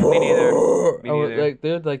 scream. Me neither. Me I would, neither. like,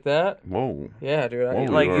 dude, like that. Whoa. Yeah, dude. Whoa,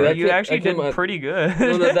 Like you are. you actually that came did out- pretty good.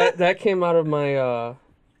 No, that came out of my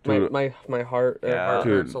Dude. my heart. Yeah. Heart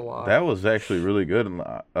Dude, hurts a lot. that was actually really good. Hold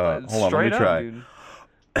on, let Straight me up, try. dude.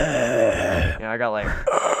 Yeah, I got like,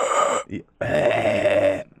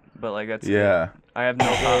 but like that's Yeah. I have no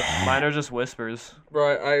clue. Mine are just whispers.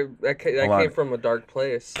 Bro, that Hold on. came from a dark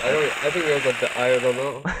place. I think it was I don't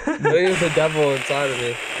know. I think it was the devil inside of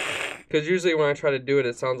me. Because usually when I try to do it,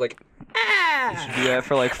 it sounds like. You should do that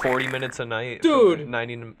for like 40 minutes a night. Dude. For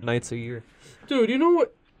 90 nights a year. Dude, you know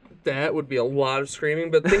what? That would be a lot of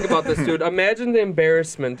screaming, but think about this, dude. Imagine the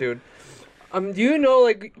embarrassment, dude. Do you know,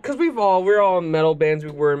 like, because we're all in metal bands,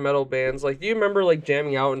 we were in metal bands. Like, do you remember, like,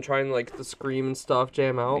 jamming out and trying, like, to scream and stuff,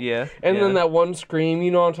 jam out? Yeah. And then that one scream,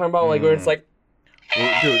 you know what I'm talking about? Like, where it's like,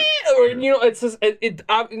 Dude, or, you know, it's just, it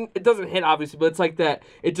doesn't hit, obviously, but it's like that,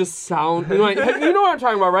 it just sounds, you know what I'm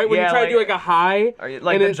talking about, right? When you Yeah, try to do, like- like, a high. Are you,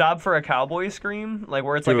 like and the it- job for a cowboy scream? Like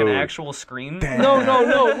where it's like an Dude. actual scream?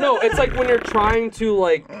 No. It's like when you're trying to,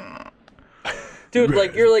 like, dude,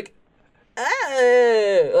 like, you're like,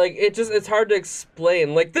 like, it's hard to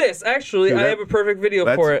explain. Like this, actually, Dude, I have a perfect video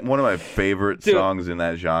that's for it. one of my favorite Dude. songs in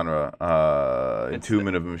that genre.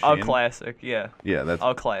 Entombment of a Machine. A classic, yeah. Yeah, that's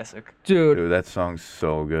A classic. Dude, that song's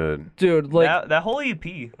so good. like, That whole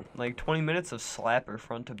EP, like 20 minutes of slapper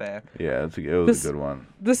front to back. Yeah, it was This- a good one.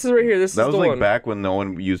 this is right here. This That is was the like one. back when no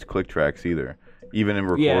one used click tracks either, even in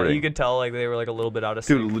recording. Yeah, you could tell like they were like a little bit out of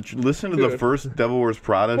sync. Dude, listen to the Dude. first Devil Wears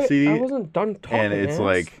Prada Wait, CD, I wasn't done talking. and it's ass.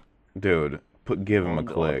 like, dude, give him a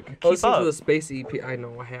God. click. I listened to up. the Space EP. I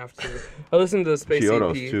know I have to. I listened to the Space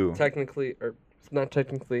Chiodos, EP too. technically, or not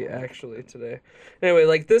technically, actually today. Anyway,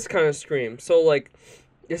 like this kind of scream. So like,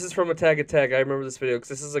 this is from Attack Attack. I remember this video because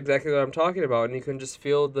this is exactly what I'm talking about, and you can just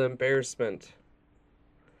feel the embarrassment.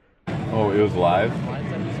 Oh, it was live.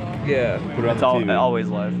 Yeah, Put it on It's the TV. always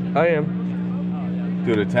live. I am.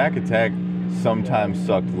 Dude, Attack Attack sometimes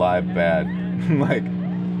sucked live bad. Like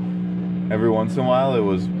every once in a while, it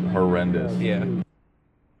was horrendous. Yeah.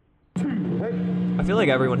 I feel like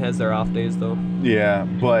everyone has their off days though. Yeah,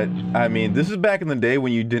 but I mean, this is back in the day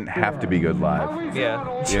when you didn't have to be good live.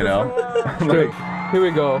 Yeah. You know, Dude, like, here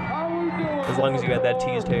we go. As long as you had that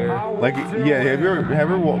teased hair. yeah. Have you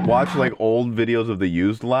ever watched like old videos of the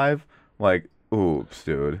Used live? Like, oops,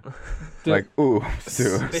 dude. Like, oops,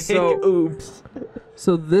 dude. So oops.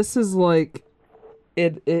 So this is like,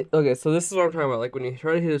 it. Okay, so this is what I'm talking about. Like when you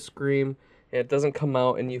try to hit a scream and it doesn't come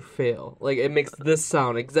out and you fail. Like it makes this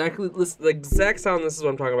sound exactly this, the exact sound. This is what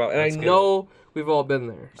I'm talking about, and Let's I get know we've all been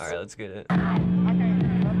there. All right, let's get it. How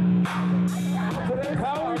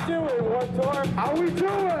we doing, Wartor? How we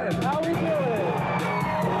doing? How we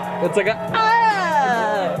doing? It's like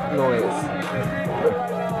a noise.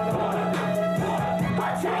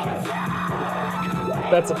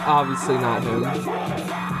 That's obviously not him.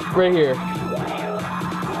 Right here.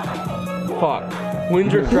 Fuck.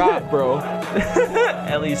 When's your drop, bro?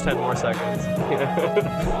 At least 10 more seconds.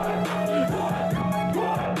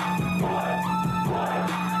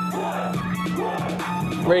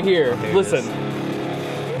 Right here. There it Listen. is.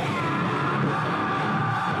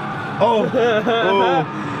 Oh,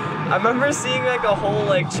 I remember seeing like a whole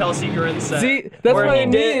like Chelsea Grin set. See, that's where what he I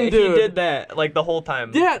did, mean, dude. He did that like the whole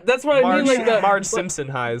time. Yeah, that's what I Marge, mean. Like the Marge Simpson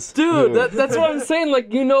highs. Dude, that's what I'm saying.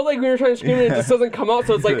 Like, you know, like when you're trying to scream and it just doesn't come out,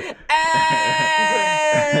 so it's like,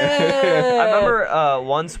 I remember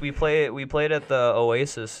once we played at the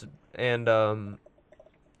Oasis and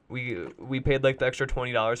we paid like the extra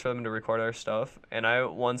 $20 for them to record our stuff, and I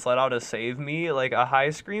once let out a "Save Me" like a high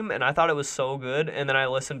scream, and I thought it was so good, and then I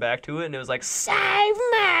listened back to it and it was like "Save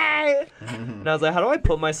me," and I was like, how do I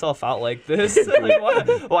put myself out like this?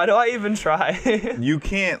 Like, why do I even try? you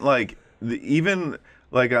can't like even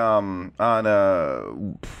like on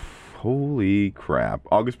holy crap,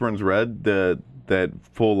 August Burns Red, that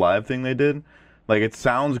full live thing they did. Like, it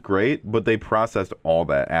sounds great, but they processed all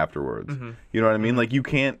that afterwards. Mm-hmm. You know what I mean? Like, you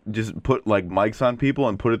can't just put, like, mics on people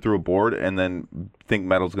and put it through a board and then think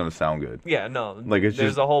metal's going to sound good. Yeah, no. Like, it's there's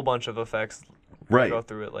just- a whole bunch of effects that Right. go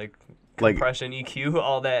through it, like Like- compression, EQ,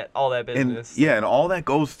 all that And, business. yeah, and all that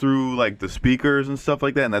goes through, like, the speakers and stuff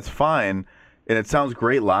like that, and that's fine. And it sounds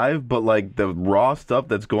great live, but, like, the raw stuff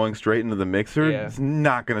that's going straight into the mixer, Yeah. it's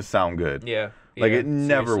not going to sound good. Yeah. Like, yeah, it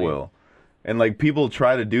never seriously. will. And like people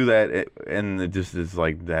try to do that, and it just is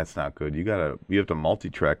like that's not good. You have to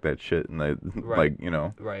multi-track that shit, and Right. like you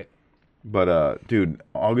know. Right. But dude,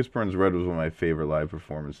 August Burns Red was one of my favorite live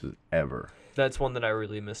performances ever. That's one that I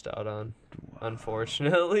really missed out on,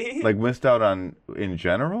 unfortunately. Like missed out on in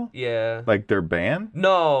general, yeah. like their band.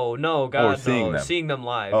 No, God, seeing no. them. Seeing them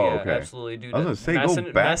live, Oh, yeah, okay. absolutely, dude. I was gonna say, go back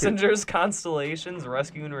and- Messengers, Constellations,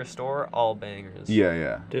 Rescue and Restore, all bangers.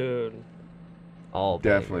 Yeah, dude. all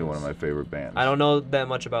definitely bangers. one of my favorite bands. I don't know that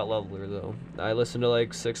much about Leveler though. I listened to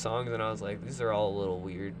like 6 songs and I was like, these are all a little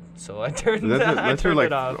weird. So I turned, That's I their turned like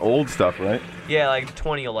it off. old stuff, right? Yeah, like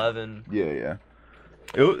 2011. Yeah.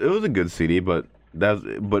 It was a good CD, but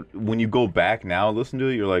when you go back now, listen to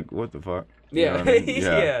it, you're like, what the fuck? You know Yeah. what I mean?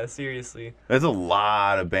 Yeah, seriously. There's a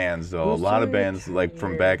lot of bands though. Who's A lot of doing bands it like from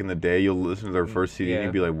here? back in the day. You'll listen to their first CD and Yeah.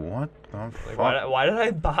 you'd be like, "What the Like, fuck?" why did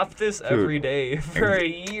I bop this every day for a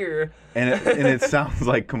year? And it sounds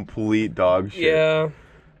like complete dog shit. Yeah.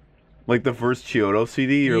 Like the first Chiodo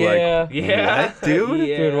CD, you're Yeah. like, Yeah. "What, dude?"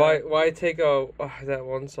 Yeah. Dude, why take that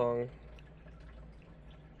one song?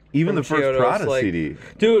 Even From the first Chiodo's, Prada like- CD.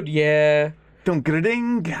 Dude, yeah. Don't get a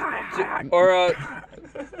ding. Or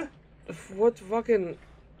what fucking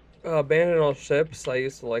Abandon All Ships I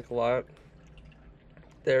used to like a lot.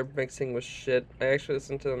 Their mixing was shit. I actually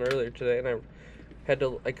listened to them earlier today and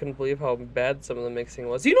I couldn't believe how bad some of the mixing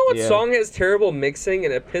was. You know what Yeah. song has terrible mixing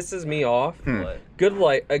and it pisses me off? What? Good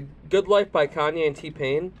Life by Kanye and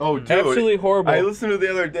T-Pain. Oh, dude. Absolutely horrible. I listened to it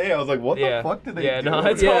the other day. I was like, what Yeah. the fuck did they Yeah, do? no,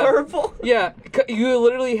 it's Yeah. horrible. Yeah, you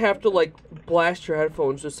literally have to like blast your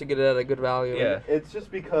headphones just to get it at a good volume. Yeah. It's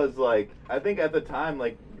just because, like, I think at the time,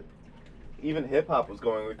 like, even hip hop was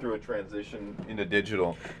going through a transition into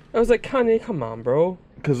digital. I was like, Kanye, come on, bro.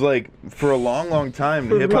 Because, like, for a long, long time,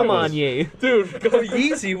 hip hop Come was, on, Ye. Dude, go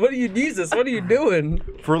easy. What are you, Jesus? What are you doing?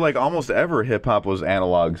 for like almost ever, hip hop was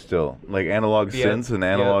analog still, like analog Yeah. synths and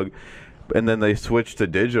analog, and then they switched to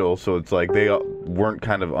digital. So it's like they weren't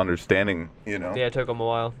kind of understanding, you know. Yeah, it took them a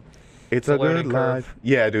while. It's a a good learning curve. life.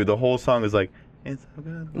 Yeah, dude. The whole song is like, it's a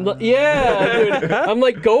good life. Yeah, dude. I'm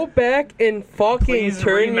like, go back and fucking Please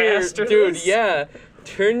turn your remaster dude. this. Yeah,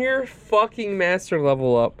 turn your fucking master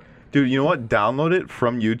level up. Dude, you know what? Download it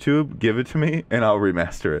from YouTube, give it to me, and I'll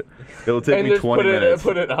remaster it. It'll take and me just 20 put minutes.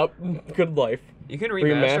 put it up. Good life. You can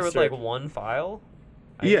remaster with Remastered. like one file.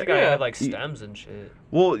 I Yeah. think I Yeah. had like stems and shit.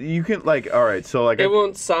 Well, you can like, all right, so like, It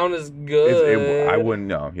won't sound as good. I wouldn't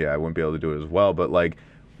know. Yeah, I wouldn't be able to do it as well. But like,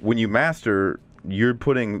 when you master, you're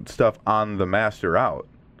putting stuff on the master out.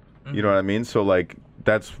 You know what I mean? So like,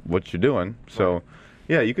 that's what you're doing. So,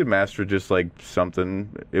 yeah, you could master just like something.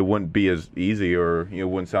 It wouldn't be as easy, or it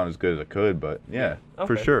wouldn't sound as good as it could. But yeah,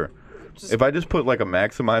 for Okay. sure. If I just put like a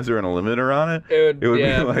maximizer and a limiter on it, It would be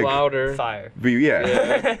like, louder. Fire.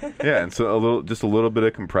 yeah, and so just a little bit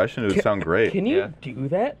of compression, it would sound great. Can you Yeah. do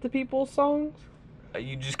that to people's songs?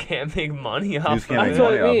 You just can't make money You off just can't of make That's it.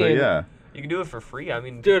 what money I off it. mean. Yeah. You can do it for free. I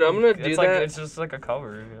mean, Dude, I'm gonna do it's like, that. It's just like a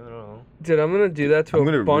cover. I don't know. Dude, I'm gonna do that to I'm a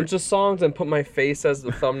gonna bunch of songs and put my face as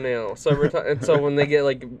the thumbnail. So every time, and so when they get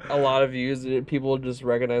like a lot of views, people just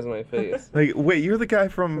recognize my face. Like, wait, you're the guy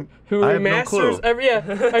from Who I have no clue. remasters every?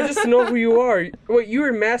 Yeah, I just know who you are. Wait, you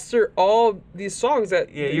remaster all these songs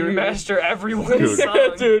that? Yeah, you remaster everyone's Dude.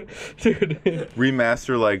 song. dude,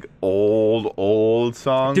 Remaster like old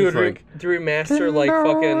songs. dude, like to remaster like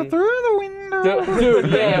fucking, through the window.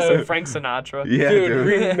 dude, Yeah, some yeah, Frank Sinatra. Yeah, dude,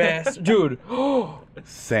 dude. remaster, dude.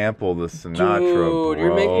 Sample the Sinatra, Dude, bro.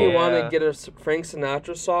 you're making me want Yeah. to get a Frank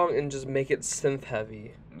Sinatra song and just make it synth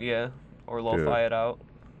heavy. Yeah, or lo-fi it out.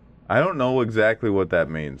 I don't know exactly what that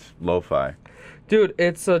means. Lo-fi. Dude,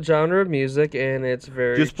 it's a genre of music and it's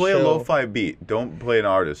very Just play chill. a lo-fi beat. Don't play an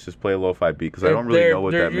artist. Just play a lo-fi beat because I don't really They're- know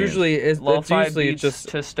what they're that means. usually is it's Lo-fi usually beats just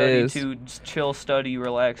to study is. to, chill, study,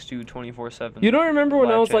 relax to 24/7. You don't remember when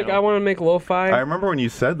I live was like, channel. I want to make lo-fi? I remember when you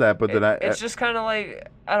said that, but then It's just kind of like,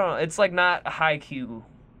 I don't know. It's like not high Q.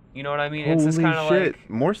 You know what I mean? It's just holy kind of shit. like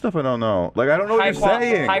More stuff I don't know. Like I don't know what you're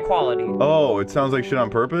saying. high quality. Oh, it sounds like shit on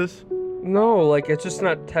purpose. No, like it's just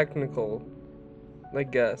not technical. I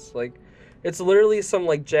guess like it's literally some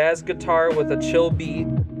like jazz guitar with a chill beat,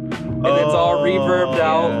 and it's all reverbed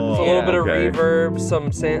out. It's a little bit of okay. reverb,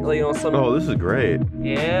 some some. Oh, this is great.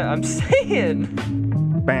 Yeah, I'm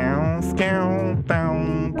saying. Bounce, down,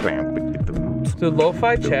 down, bounce. Dude,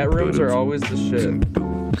 lo-fi chat rooms are always the shit,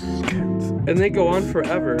 and they go on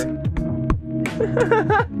forever.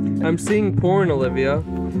 I'm seeing porn, Olivia.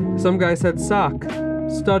 Some guy said sock,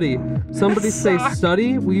 study. Somebody say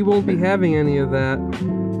study. We won't be having any of that.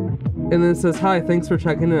 And then it says, hi, thanks for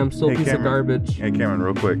checking in. I'm still a piece of Cameron. garbage. Hey, Cameron,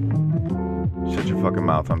 real quick. Shut your fucking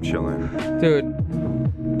mouth. I'm chilling. Dude,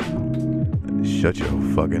 Shut your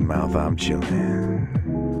fucking mouth. I'm chilling.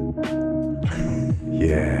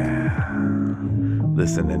 Yeah.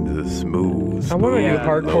 Listening to the smooth. I wanna do smooth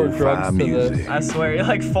hardcore lo-fi drugs to this. music. I swear,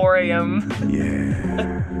 like 4 a.m.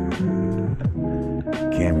 Yeah.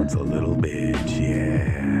 Cameron's a little bitch,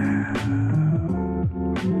 yeah.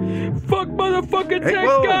 fuck motherfucking Hey, tech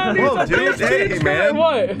whoa, god. whoa, He's a dude, bitch, hey, bitch, man.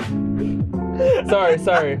 What?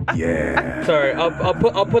 sorry. Yeah. Sorry.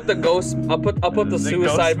 I'll put the ghost. I'll put the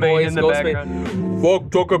Suicide Ghostman Boys. in the Ghostman. background.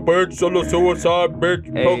 Fuck, took a bitch, on the suicide bitch,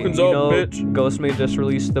 Hey, tokens you up, know, bitch. Ghostman just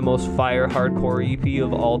released the most fire hardcore EP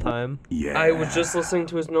of all time. Yeah. I was just listening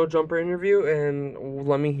to his No Jumper interview, and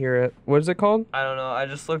let me hear it. What is it called? I don't know. I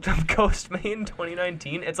just looked up Ghostman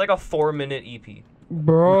 2019. It's like a 4-minute EP.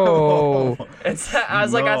 Bro. It's. I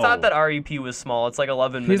was like, I No. thought that REP was small. It's like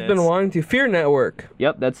 11 minutes. He's been wanting to. Fear Network.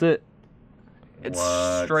 Yep, that's it. It's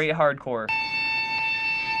What? straight hardcore.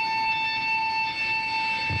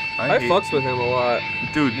 I hate- fucks with him a lot.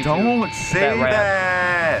 Dude, don't say That rap.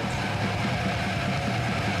 that.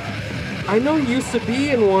 I know he used to be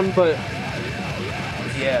in one, but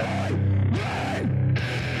Yeah.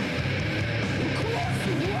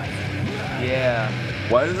 Yeah.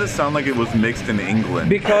 Why does it sound like it was mixed in England?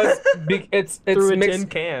 because it's Through a mixed. tin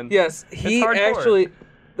can. Yes, he hardcore. actually.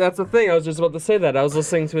 That's the thing. I was just about to say that. I was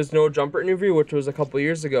listening to his No Jumper interview, which was a couple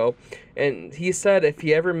years ago, and he said if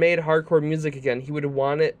he ever made hardcore music again, he would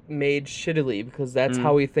want it made shittily because that's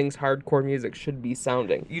how he thinks hardcore music should be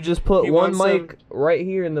sounding. You just put He one wants mic right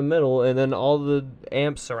here in the middle, and then all the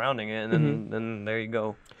amps surrounding it, and then there you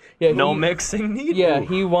go. Yeah, No he- mixing needed. Yeah,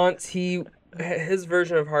 his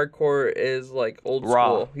version of hardcore is like old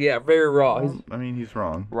Raw. school. Yeah, very raw. I mean, he's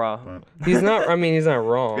wrong. Raw. but He's not. I mean, he's not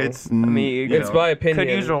wrong. It's. I mean, it's by opinion.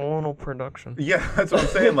 Could use a little production. Yeah, that's what I'm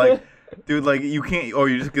saying. Like, dude, like you can't. Oh,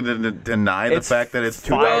 you're just gonna deny the It's fact that it's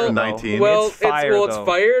fire, 2019. Well, It's fire, it's though.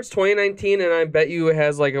 fire. It's 2019, and I bet you it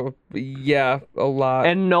has like a lot.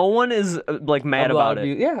 And no one is like mad a lot about of it.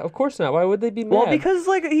 views. Yeah, of course not. Why would they be mad? Well, because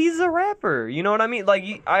like he's a rapper, you know what I mean? Like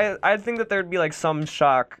I think that there'd be like some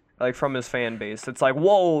shock like from his fan base. It's like,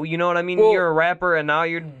 whoa, you know what I mean? Well- You're a rapper and now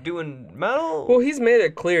you're doing metal. well, he's made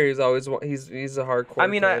it clear he's always he's a hardcore. I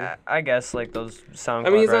mean, fan. I guess like those SoundCloud I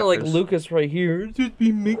mean, he's not like rappers. Lucas right here. It's just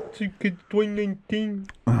be mixed because 2019.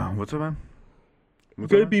 What's up, man?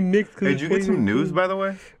 What's Gotta up, be man? mixed. Hey, did you get some news, by the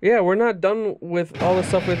way? Yeah, we're not done with all the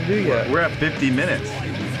stuff we have to do yet. We're at 50 minutes.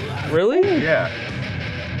 Really? Yeah.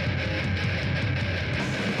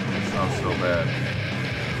 That sounds so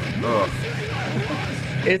bad. Ugh.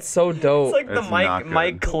 It's so dope. It's like the It's not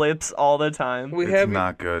mic good. clips all the time. we It's have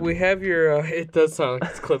not good. We have your. It does sound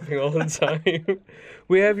like it's clipping all the time.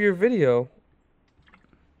 We have your video.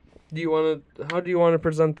 Do you want to? How do you want to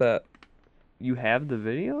present that? You have the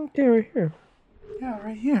video? Yeah, right here. Yeah,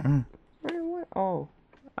 right here. Oh,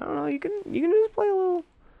 I don't know. You can just play a little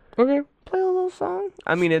Okay. song.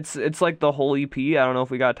 I mean, it's like the whole EP. I don't know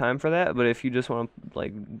if we got time for that, but if you just want to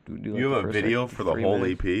like do like, You the have a first, video like, for the 3 whole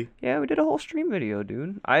minutes. EP? Yeah, we did a whole stream video,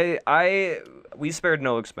 dude. We spared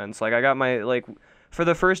no expense. Like I got my like for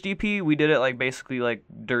the first EP, we did it like basically like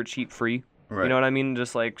dirt sheet free. Right. You know what I mean?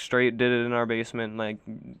 Just like straight did it in our basement, like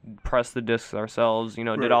pressed the discs ourselves, you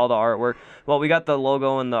know, did Right. all the artwork. Well, we got the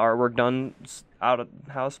logo and the artwork done out of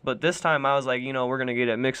the house, but this time I was like, you know, we're going to get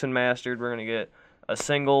it mixed and mastered. We're going to get a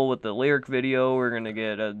single with the lyric video. We're going to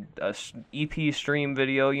get a EP stream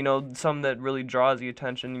video, you know, something that really draws the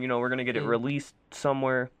attention. You know, we're going to get it released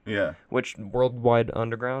somewhere, Yeah. which Worldwide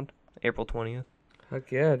Underground, April 20th,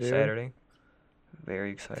 Heck yeah, dude. Saturday.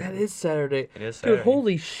 Very excited. That is Saturday. It is Saturday. Dude,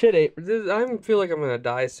 holy shit! I feel like I'm gonna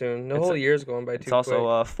die soon. The It's whole a- year's going by too It's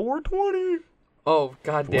also quick. 420. Oh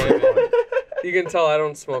god damn it! You can tell I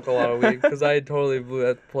don't smoke a lot of weed because I totally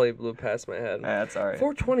blew past my head. That's all right.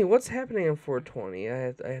 420. What's happening on 420? I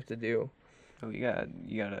have to do. Oh, you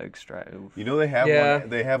gotta extract. You know they have Yeah. one.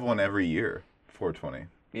 They have one every year. 420.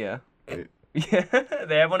 Yeah. It- Yeah.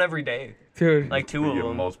 They have one every day. Dude, Like 2 of Yeah,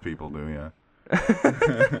 them. most people do, yeah.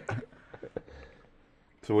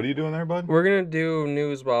 So what are you doing there, bud? we're gonna do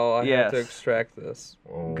news while I have to Yes. extract this.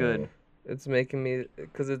 Good. It's making me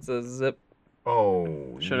because it's a zip.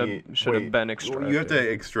 Oh, Should have wait. been You extracted. have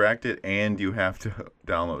to extract it and you have to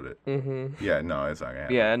download it. Mm-hmm. Yeah, no, it's not gonna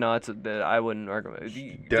happen. Yeah, no, I wouldn't recommend.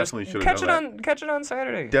 Definitely should've catch done it on catch it on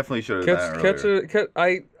Saturday. Definitely should have done Catch that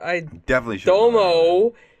earlier. I Definitely should.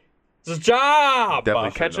 Domo. It's a job.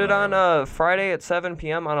 Definitely Catch should've it done on that Friday at 7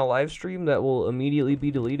 p.m. on a live stream that will immediately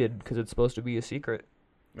be deleted because it's supposed to be a secret.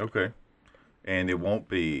 earlier. Okay. And it won't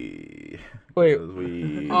be. Wait. because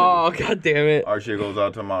we. Oh god damn it! Our shit goes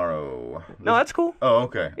out tomorrow. No, that's cool. Oh,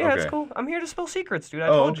 okay. Yeah, okay. that's cool. I'm here to spill secrets, dude. I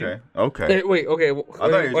Oh, told okay. you. Okay. Wait, okay. thought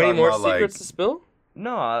you were Any talking more about, like- secrets to spill?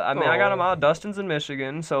 No, I mean I got Aw. them out. Dustin's in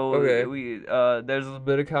Michigan, so Okay. we there's a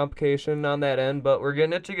bit of complication on that end, but we're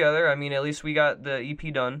getting it together. I mean, at least we got the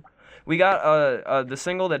EP done. We got the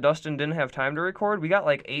single that Dustin didn't have time to record. We got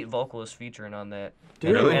like 8 vocalists featuring on that,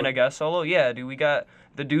 Dude. Really? and a guest solo. Yeah, dude. We got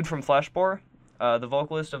the dude from Fleshbore, the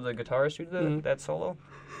vocalist of the guitarist who did that solo.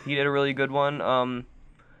 He did a really good one.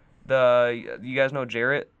 You guys know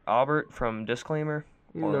Jarrett Albert from Disclaimer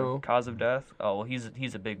or No. Cause of Death? Oh, well,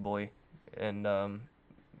 he's a big boy, and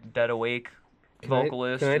Dead Awake Can I-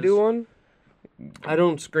 vocalist. Can I do one? I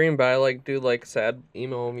don't scream, but I like do like sad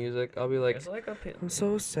emo music. I'll be like, There's like a I'm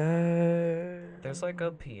so sad. there's like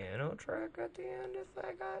a piano track at the end if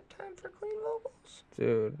I got time for clean vocals.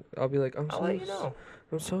 Dude, I'll be like, I'll let you know.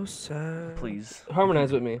 I'm so sad. Please.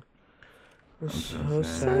 Harmonize with me. I'm so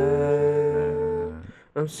sad.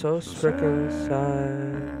 I'm so freaking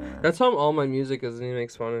sad. That's how all my music is, and he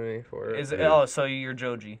makes fun of me for it. Is it, oh, so you're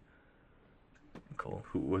Joji. Cool.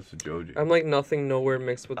 What's the Joji? I'm like nothing nowhere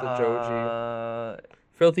mixed with the Joji. Uh,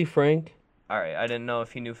 Filthy Frank. all right. I didn't know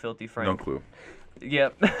if he knew Filthy Frank. No clue.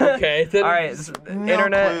 Yep. Okay. Then All right.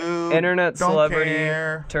 Internet Don't celebrity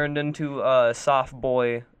care. turned into soft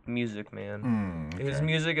boy music man. His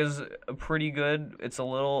music is pretty good. It's a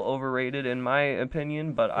little overrated in my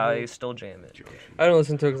opinion, but I still jam it. I don't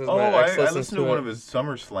listen to it because Oh, my ex I listens listened to to it. one of his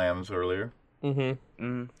summer slams earlier.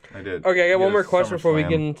 Mm-hmm. I did. Okay, I got He one had more a question summer before we slam.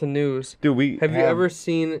 get into news. Dude, we Have you ever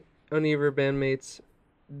seen any of your bandmates'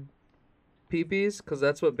 peepees? Because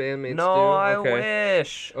that's what bandmates do. No, I Okay.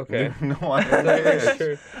 wish. Okay. No, I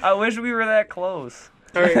Sure. I wish we were that close.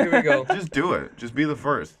 All right, here we go. Just do it. Just be the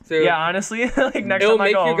first. Dude, Yeah, honestly, like next it'll time I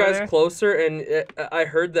make go you over guys there. closer, and I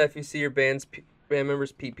heard that if you see your band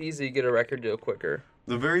members' peepees, you get a record deal quicker.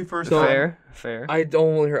 The very first time. Fair. I don't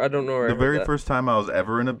know where I The heard very that. first time I was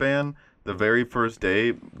ever in a band, the very first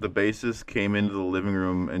day, the bassist came into the living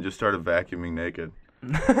room and just started vacuuming naked.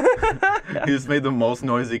 He just made the most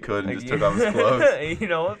noise he could and just took off his clothes. You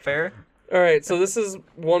know what? Fair. All right, so this is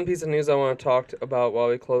one piece of news I want to talk about while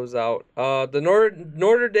we close out. The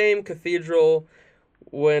Notre Dame Cathedral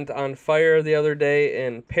went on fire the other day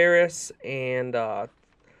in Paris, and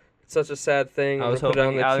it's such a sad thing. I was Put it on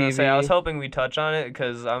hoping. the I was gonna TV. say I was hoping we touch on it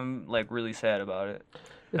because I'm like really sad about it.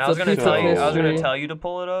 And It's I was a gonna piece tell of you. I was gonna history. tell you to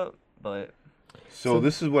pull it up, but So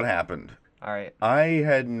this is what happened. all right. I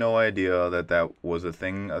had no idea that was a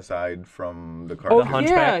thing aside from the Oh cartoon. The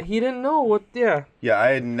Hunchback? yeah, he didn't know what. Yeah, Yeah, I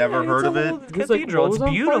had never heard of it. He's like, Cathedral. what It's was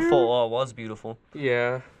on beautiful. fire? Oh, it was beautiful.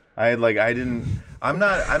 yeah. I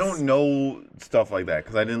don't know stuff like that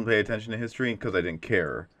because I didn't pay attention to history because I didn't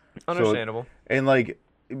care. Understandable. And like,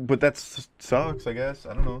 but that sucks, I guess.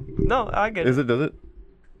 I don't know. No, I get Does it. it? Does it?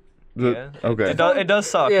 Yeah. Okay. It does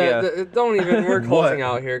suck. Yeah. Don't even. We're closing What?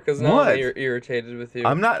 out here because now What? you're irritated with you.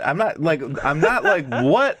 I'm not like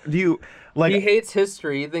what do you like? He hates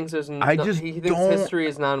history. He thinks there's. I just he thinks don't- history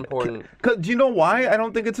is not important. Do you know why I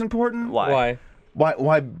don't think it's important? Why?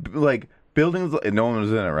 Why like buildings? No one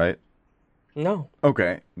was in it, right? No.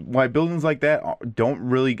 Okay. Why buildings like that I don't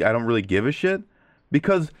really give a shit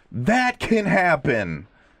because that can happen.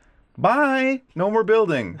 Bye. No more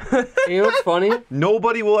building. You know what's funny?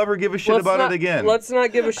 Nobody will ever give a shit about it again. Let's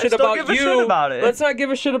not give a shit still about give a you. shit about it. Let's not give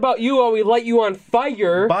a shit about you while we light you on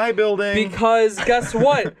fire. Bye building. Because guess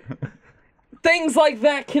what? Things like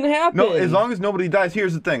that can happen. No, as long as nobody dies.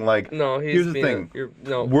 Here's the thing. Like, No, he's here's the being thing.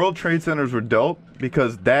 no. World Trade Centers were dope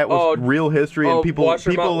because that was Oh, real history and people watch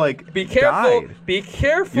your mouth. like be careful. died. Be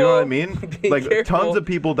careful. You know what I mean? Be Like careful. tons of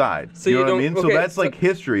people died. So you know you what I don't- mean? okay, so that's so- like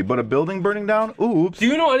history. But a building burning down? Oops. Do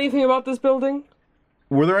you know anything about this building?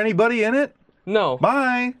 Were there anybody in it? No.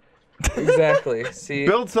 Bye. Exactly. See,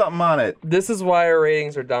 Build something on it. this is why our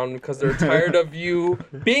ratings are down because they're tired of you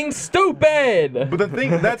being stupid. But the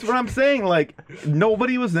thing, that's what I'm saying. Like,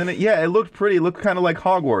 nobody was in it. Yeah, it looked pretty. It looked kind of like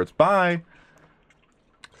Hogwarts. Bye.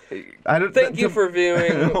 I don't, Thank you for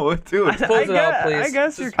viewing. Dude. Close it out, please. I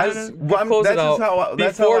guess you're I, kind of. Close that's it just out how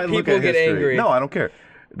that's how before I look people at get history. angry. No, I don't care.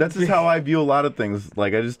 That's just how I view a lot of things.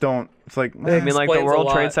 Like I just don't. It's like I mean, like the explains a World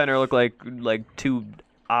lot. Trade Center looked like two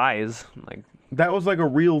eyes. Like that was like a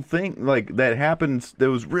real thing. Like that happened. That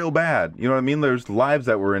was real bad. You know what I mean? There's lives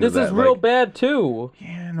that were into This that. is real like, bad too.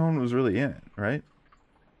 Yeah, no one was really in it, right?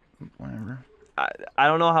 Whatever. I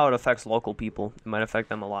don't know how it affects local people. It might affect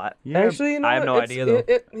them a lot. Yeah, Actually, you know I have what? no It's- idea,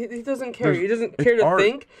 though. He doesn't care. He doesn't it's care to art.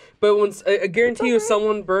 think. But when I guarantee you,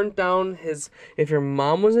 someone burnt down his. If your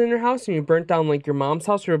mom was in your house and you burnt down like your mom's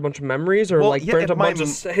house or a bunch of memories or Well, like yeah, burnt if a my bunch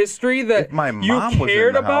of m- history that if my you mom was in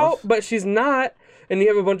cared the about, house- but she's not, and you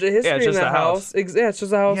have a bunch of history it's in just the a house. Yeah, it's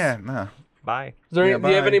just a house. yeah, nah. Bye. Is there Yeah, do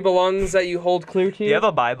you have bye. any belongings that you hold clear to Do you? you have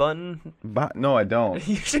a buy button? But no, I don't.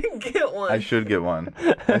 You should get one. I should get one.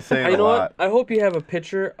 I say it You a know lot. what? I hope you have a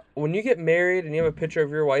picture when you get married and you have a picture of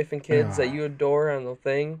your wife and kids that you adore on the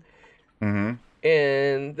thing. Mm-hmm.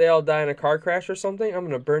 And they all die in a car crash or something. I'm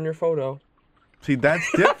gonna burn your photo. See,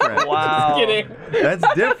 that's different. Wow. Kidding. That's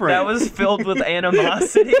different. That was filled with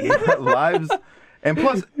animosity. lives. And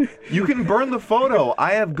plus, you can burn the photo.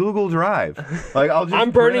 I have Google Drive. Like I'll just.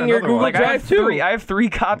 I'm print burning your another Google one. Like I have Drive, too. I have 3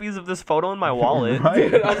 copies of this photo in my wallet.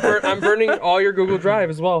 Right. I'm burning all your Google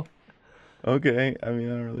Drive as well. Okay. I mean,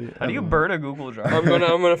 I don't really. How do you burn a Google Drive? I'm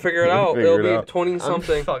gonna figure it out. Figure It'll it be out. 20 I'm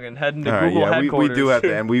something. fucking heading to All right, Google yeah, headquarters. we do have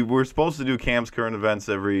to, and we're supposed to do Cam's current events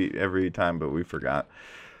every time, but we forgot.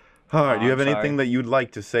 All right, do you have I'm anything sorry. that you'd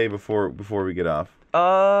like to say before we get off?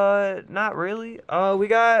 Not really. We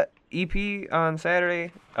got EP on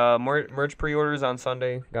Saturday. Merch pre-orders on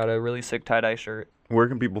Sunday. Got a really sick tie-dye shirt. Where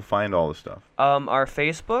can people find all this stuff? Our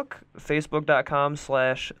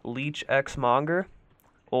facebook.com/leechxmonger,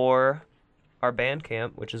 or our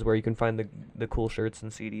Bandcamp, which is where you can find the cool shirts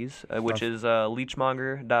and CDs, which is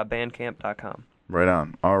leechmonger.bandcamp.com. Right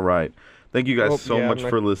on. All right. Thank you guys Oh, so yeah, much my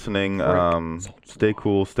for listening. Stay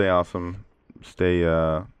cool, stay awesome, stay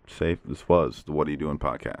safe. This was the What Are You Doing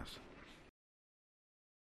podcast.